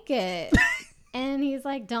like it. And he's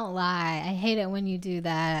like, don't lie. I hate it when you do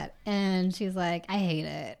that. And she's like, I hate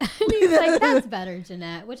it. And he's like, that's better,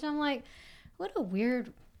 Jeanette. Which I'm like, what a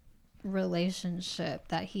weird relationship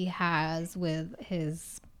that he has with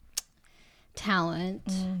his talent.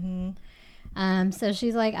 So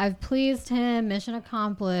she's like, I've pleased him, mission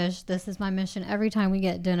accomplished. This is my mission every time we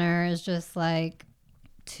get dinner, is just like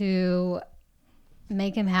to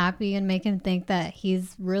make him happy and make him think that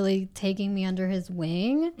he's really taking me under his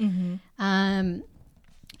wing.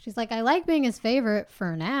 She's like, I like being his favorite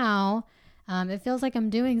for now. It feels like I'm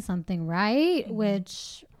doing something right,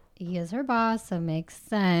 which he is her boss, so makes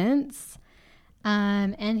sense.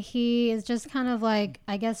 And he is just kind of like,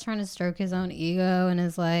 I guess, trying to stroke his own ego and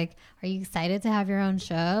is like, are you excited to have your own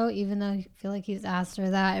show? Even though I feel like he's asked her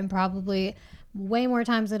that, and probably way more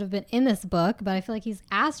times that have been in this book, but I feel like he's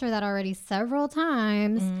asked her that already several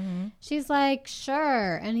times. She's like,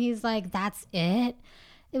 sure. And he's like, that's it.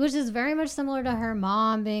 It was just very much similar to her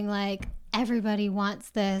mom being like, everybody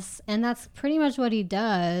wants this. And that's pretty much what he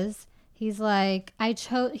does. He's like,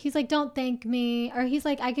 he's like, don't thank me. Or he's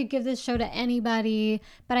like, I could give this show to anybody,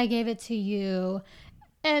 but I gave it to you.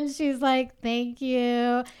 And she's like, thank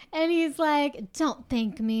you. And he's like, don't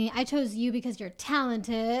thank me. I chose you because you're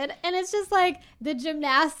talented. And it's just like the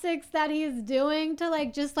gymnastics that he's doing to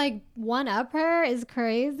like just like one up her is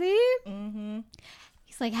crazy.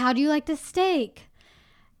 He's like, how do you like the steak?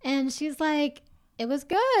 And she's like, it was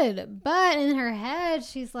good. But in her head,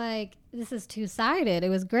 she's like, this is two-sided. It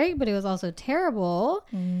was great, but it was also terrible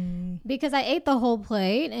because I ate the whole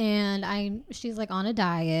plate, and she's like on a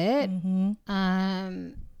diet.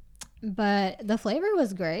 But the flavor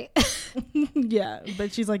was great. Yeah,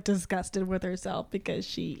 but she's like disgusted with herself because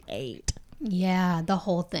she ate. Yeah, the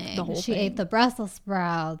whole thing. She ate the Brussels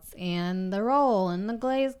sprouts and the roll and the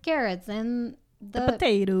glazed carrots and the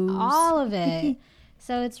potatoes. All of it.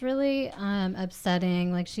 So it's really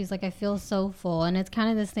upsetting. Like, she's like, I feel so full. And it's kind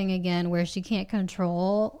of this thing again where she can't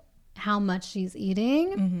control how much she's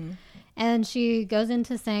eating. And she goes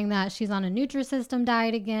into saying that she's on a Nutrisystem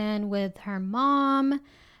diet again with her mom.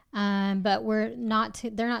 But they're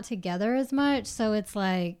not together as much. So it's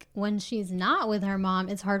like when she's not with her mom,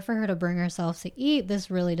 it's hard for her to bring herself to eat this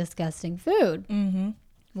really disgusting food.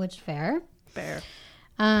 Which fair.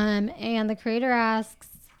 And the creator asks,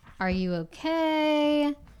 are you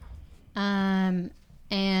okay? And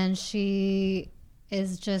she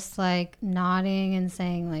is just like nodding and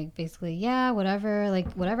saying like basically, yeah, whatever I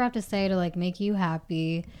have to say to like make you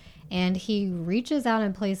happy. And he reaches out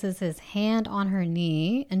and places his hand on her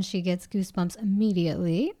knee, and she gets goosebumps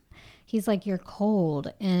immediately. He's like, you're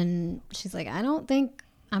cold. And she's like, I don't think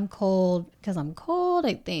I'm cold because I'm cold.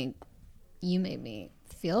 I think you made me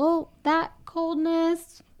feel that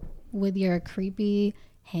coldness with your creepy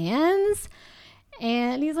hands.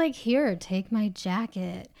 And he's like, here, take my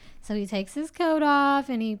jacket. So he takes his coat off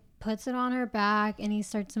and he puts it on her back, and he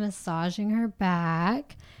starts massaging her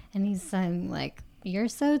back, and he's saying like, you're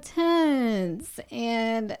so tense.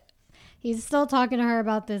 And he's still talking to her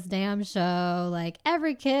about this damn show. Like,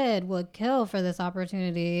 every kid would kill for this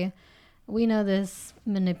opportunity. We know this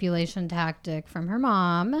manipulation tactic from her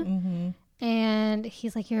mom. And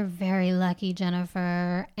he's like, you're very lucky,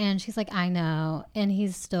 Jennifer. And she's like, I know. And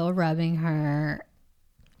he's still rubbing her.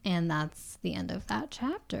 And that's the end of that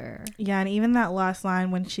chapter. Yeah, and even that last line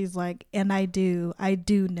when she's like, and I do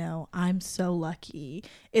know, I'm so lucky.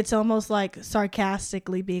 It's almost like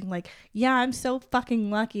sarcastically being like, yeah, I'm so fucking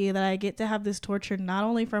lucky that I get to have this torture not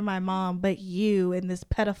only from my mom, but you in this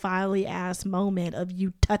pedophile ass moment of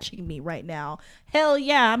you touching me right now. Hell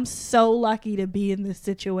yeah, I'm so lucky to be in this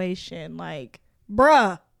situation. Like,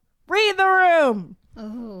 bruh, read the room.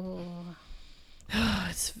 Oh.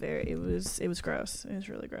 it was gross. It was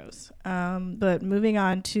really gross. But moving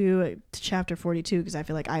on to chapter 42, because I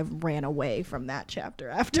feel like I ran away from that chapter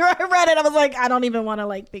after I read it. I was like, I don't even want to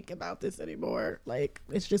like think about this anymore. Like,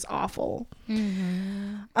 it's just awful.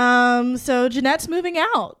 So Jeanette's moving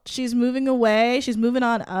out. She's moving away. She's moving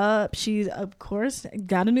on up. She's, of course,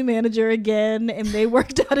 got a new manager again, and they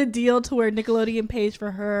worked out a deal to where Nickelodeon pays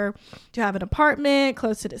for her to have an apartment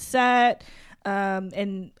close to the set.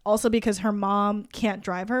 And also because her mom can't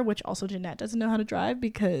drive her, which also Jeanette doesn't know how to drive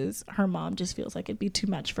because her mom just feels like it'd be too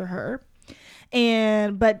much for her.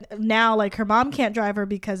 But now like her mom can't drive her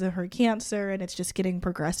because of her cancer, and it's just getting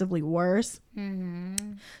progressively worse.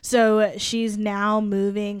 So she's now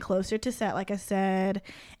moving closer to set, like I said,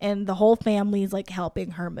 and the whole family's like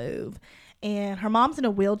helping her move. And her mom's in a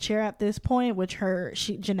wheelchair at this point, which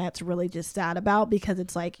Jeanette's really just sad about, because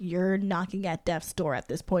it's like you're knocking at death's door at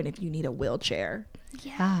this point if you need a wheelchair.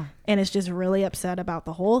 Yeah. And it's just really upset about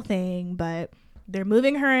the whole thing. But they're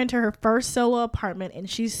moving her into her first solo apartment, and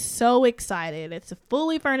she's so excited. It's a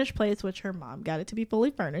fully furnished place, which her mom got it to be fully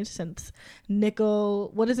furnished since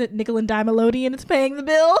Nickel and Dimelodian is paying the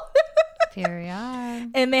bill.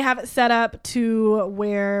 Period. And they have it set up to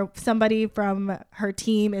where somebody from her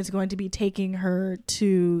team is going to be taking her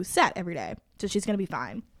to set every day. So she's going to be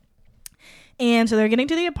fine. And so they're getting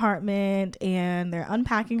to the apartment and they're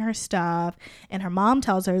unpacking her stuff. And her mom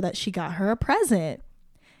tells her that she got her a present.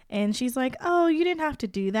 And she's like, oh, you didn't have to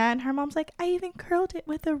do that. And her mom's like, I even curled it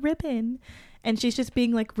with a ribbon. And she's just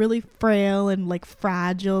being like really frail and like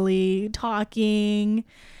fragilely talking.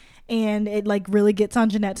 And it like really gets on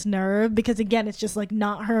Jeanette's nerve because again, it's just like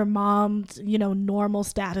not her mom's, normal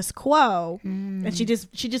status quo. And she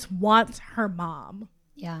just wants her mom.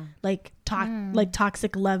 Yeah. Like like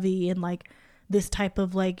toxic lovey and like this type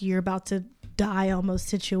of like you're about to die almost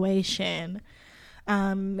situation.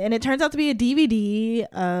 And it turns out to be a DVD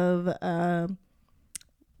of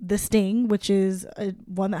The Sting, which is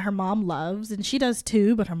one that her mom loves, and she does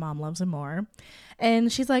too, but her mom loves it more.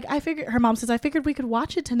 And she's like, her mom says, I figured we could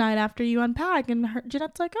watch it tonight after you unpack. And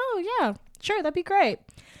Jeanette's like, oh yeah, sure, that'd be great.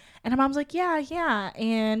 And her mom's like, yeah.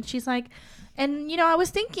 And she's like, and I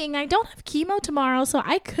was thinking I don't have chemo tomorrow, so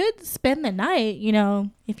I could spend the night,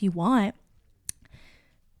 if you want.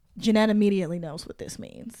 Jeanette immediately knows what this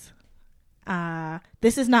means.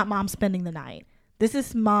 This is not mom spending the night. This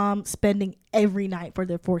is mom spending every night for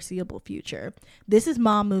the foreseeable future. This is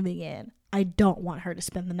mom moving in. I don't want her to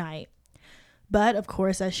spend the night. But of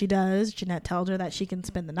course, as she does, Jeanette tells her that she can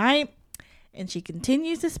spend the night, and she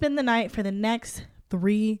continues to spend the night for the next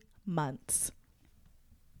 3 months.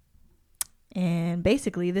 And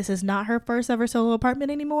basically, this is not her first ever solo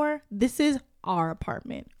apartment anymore. This is our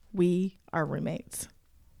apartment. We are roommates.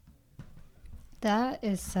 That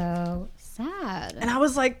is so sad. And I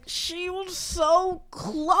was like, she was so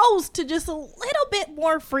close to just a little bit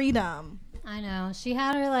more freedom. I know. She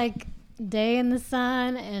had her like day in the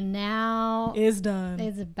sun, and now it's done.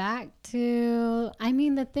 It's back to, I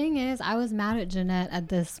mean, the thing is, I was mad at Jeanette at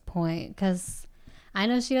this point because I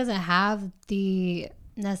know she doesn't have the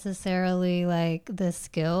necessarily like the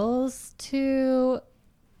skills to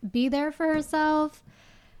be there for herself,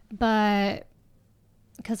 but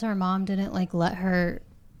because her mom didn't like let her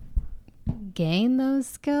gain those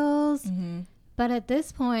skills. But at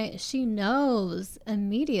this point, she knows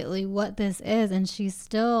immediately what this is, and she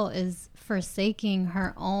still is forsaking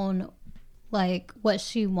her own, like, what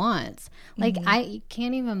she wants. Like, I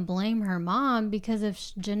can't even blame her mom, because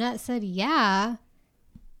if Jeanette said, yeah,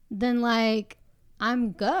 then, like,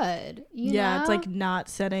 I'm good. You know? It's like not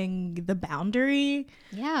setting the boundary.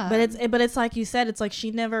 Yeah. But it's like you said, it's like she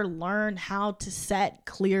never learned how to set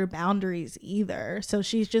clear boundaries either. So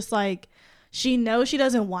she's just like, she knows she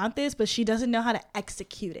doesn't want this, but she doesn't know how to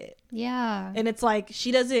execute it. Yeah. And it's like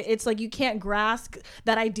it's like you can't grasp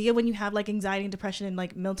that idea when you have like anxiety and depression and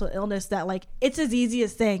like mental illness, that like it's as easy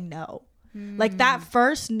as saying no. Like that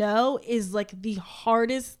first no is like the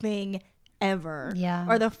hardest thing ever. Yeah.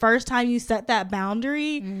 Or the first time you set that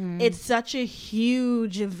boundary, it's such a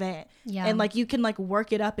huge event. Yeah. And like you can like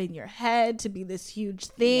work it up in your head to be this huge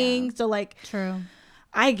thing. Yeah. So like True.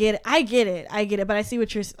 I get it, but I see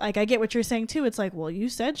what you're like. I get what you're saying too. It's like, well, you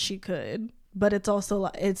said she could, but it's also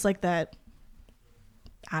it's like that.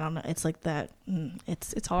 I don't know. It's like that.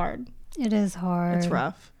 It's hard. It is hard. It's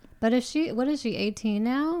rough. But what is she, 18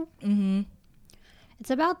 now? It's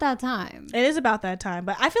about that time. It is about that time.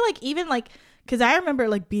 But I feel like even like, because I remember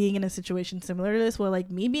like being in a situation similar to this, where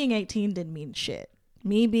like me being 18 didn't mean shit.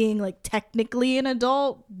 Me being like technically an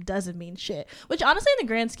adult doesn't mean shit, which honestly in the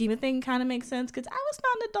grand scheme of things kind of makes sense, because I was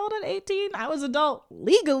not an adult at 18. I was adult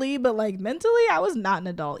legally, but like mentally I was not an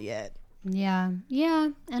adult yet. Yeah.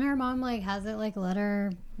 And her mom like hasn't like let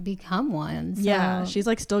her become one. So. Yeah, she's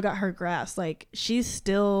like still got her grasp. Like she's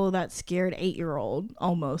still that scared 8-year-old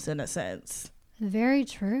almost, in a sense. Very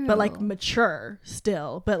true. But like mature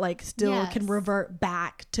still, but like still Yes. can revert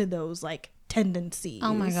back to those like tendencies.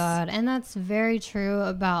 Oh my God. And that's very true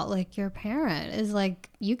about like your parent, is like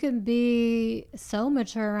you can be so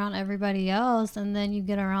mature around everybody else and then you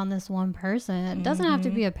get around this one person. It doesn't have to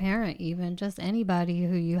be a parent, even just anybody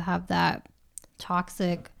who you have that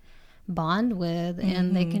toxic bond with,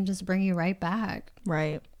 and they can just bring you right back.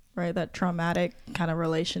 Right. That traumatic kind of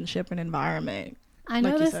relationship and environment. I know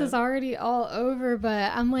like you this said. is already all over,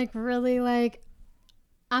 but I'm like really like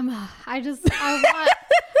I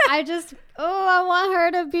want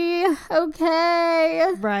her to be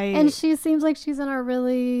okay. Right. And she seems like she's in a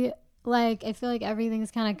really, like, I feel like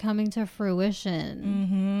everything's kind of coming to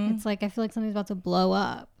fruition. It's like I feel like something's about to blow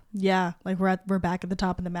up. Yeah, like we're back at the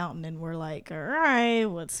top of the mountain and we're like, all right,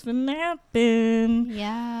 what's gonna happen?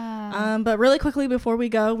 Yeah. But really quickly before we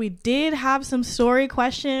go, we did have some story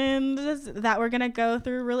questions that we're gonna go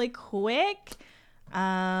through really quick.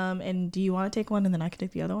 And do you want to take one and then I can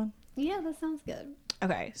take the other one? Yeah, that sounds good.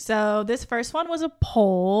 Okay, so this first one was a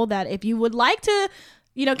poll that if you would like to,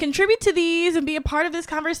 contribute to these and be a part of this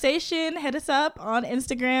conversation, hit us up on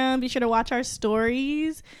Instagram. Be sure to watch our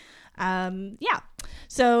stories.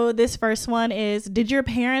 So this first one is, did your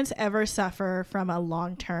parents ever suffer from a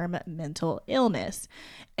long-term mental illness?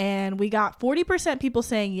 And we got 40% people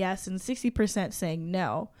saying yes and 60% saying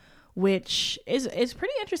no, which is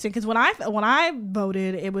pretty interesting, because when I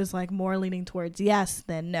voted, it was like more leaning towards yes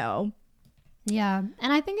than no. Yeah.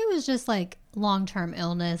 And I think it was just like long-term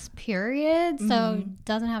illness, period. So it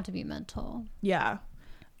doesn't have to be mental. Yeah.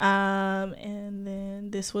 And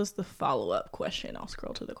then this was the follow-up question. I'll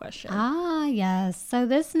scroll to the question. Yes. So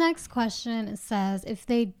this next question says, if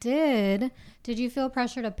they did you feel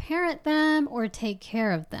pressure to parent them or take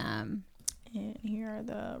care of them? And here are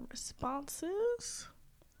the responses.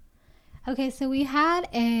 Okay, so we had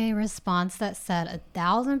a response that said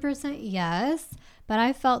 1,000% yes, but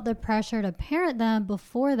I felt the pressure to parent them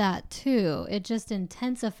before that too. It just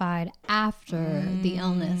intensified after the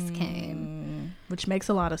illness came. Which makes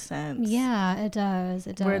a lot of sense. Yeah, it does.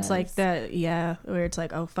 It does. Where it's like that, yeah, where it's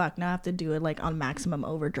like, oh fuck, now I have to do it like on maximum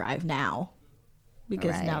overdrive now.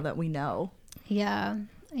 Because Right. now that we know. Yeah.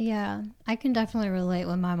 Yeah. I can definitely relate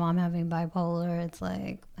with my mom having bipolar. It's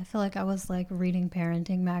like, I feel like I was like reading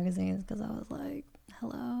parenting magazines because I was like,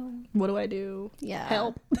 hello. What do I do? Yeah.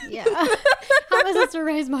 Help. Yeah. How am I supposed to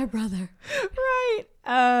raise my brother? Right.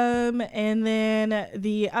 And then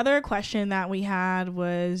the other question that we had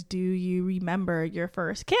was, do you remember your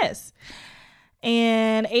first kiss?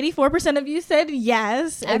 And 84% of you said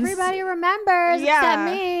yes. Everybody remembers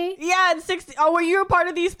except me. Yeah, and 60. Oh, were you a part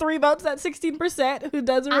of these 3 votes? That 16% who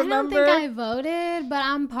doesn't remember. I don't think I voted, but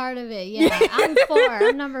I'm part of it. Yeah, I'm 4.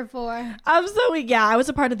 I'm number 4. I'm so weak. Yeah, I was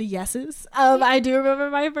a part of the yeses. I do remember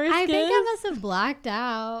my first I kiss. think I must have blacked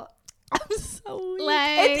out. I'm so weak.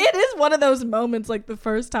 Like- it is one of those moments, like the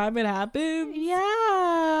first time it happened.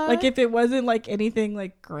 Yeah. Like if it wasn't like anything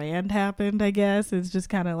like grand happened, I guess it's just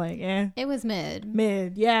kind of like It was mid.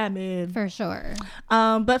 Mid. For sure.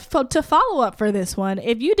 But to follow up for this one,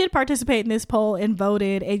 if you did participate in this poll and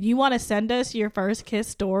voted, and you want to send us your first kiss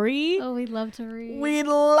story, Oh, we'd love to read. we'd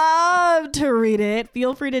love to read it.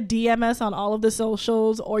 Feel free to DM us on all of the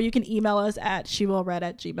socials, or you can email us at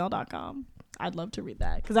shewillread@gmail.com. I'd love to read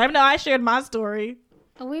that because I know I shared my story.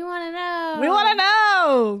 We want to know. We want to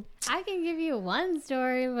know. I can give you one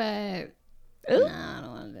story, but Ooh. no, I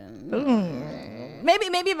don't want to.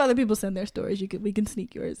 Maybe if other people send their stories, we can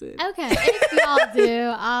sneak yours in. Okay, if y'all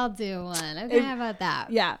do, I'll do one. Okay, how about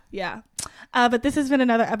that? Yeah. But this has been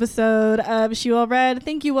another episode of She Well Read.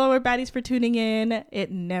 Thank you, Well Read Baddies, for tuning in.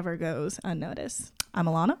 It never goes unnoticed. I'm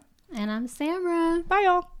Alana. And I'm Samra. Bye,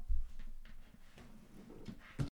 y'all.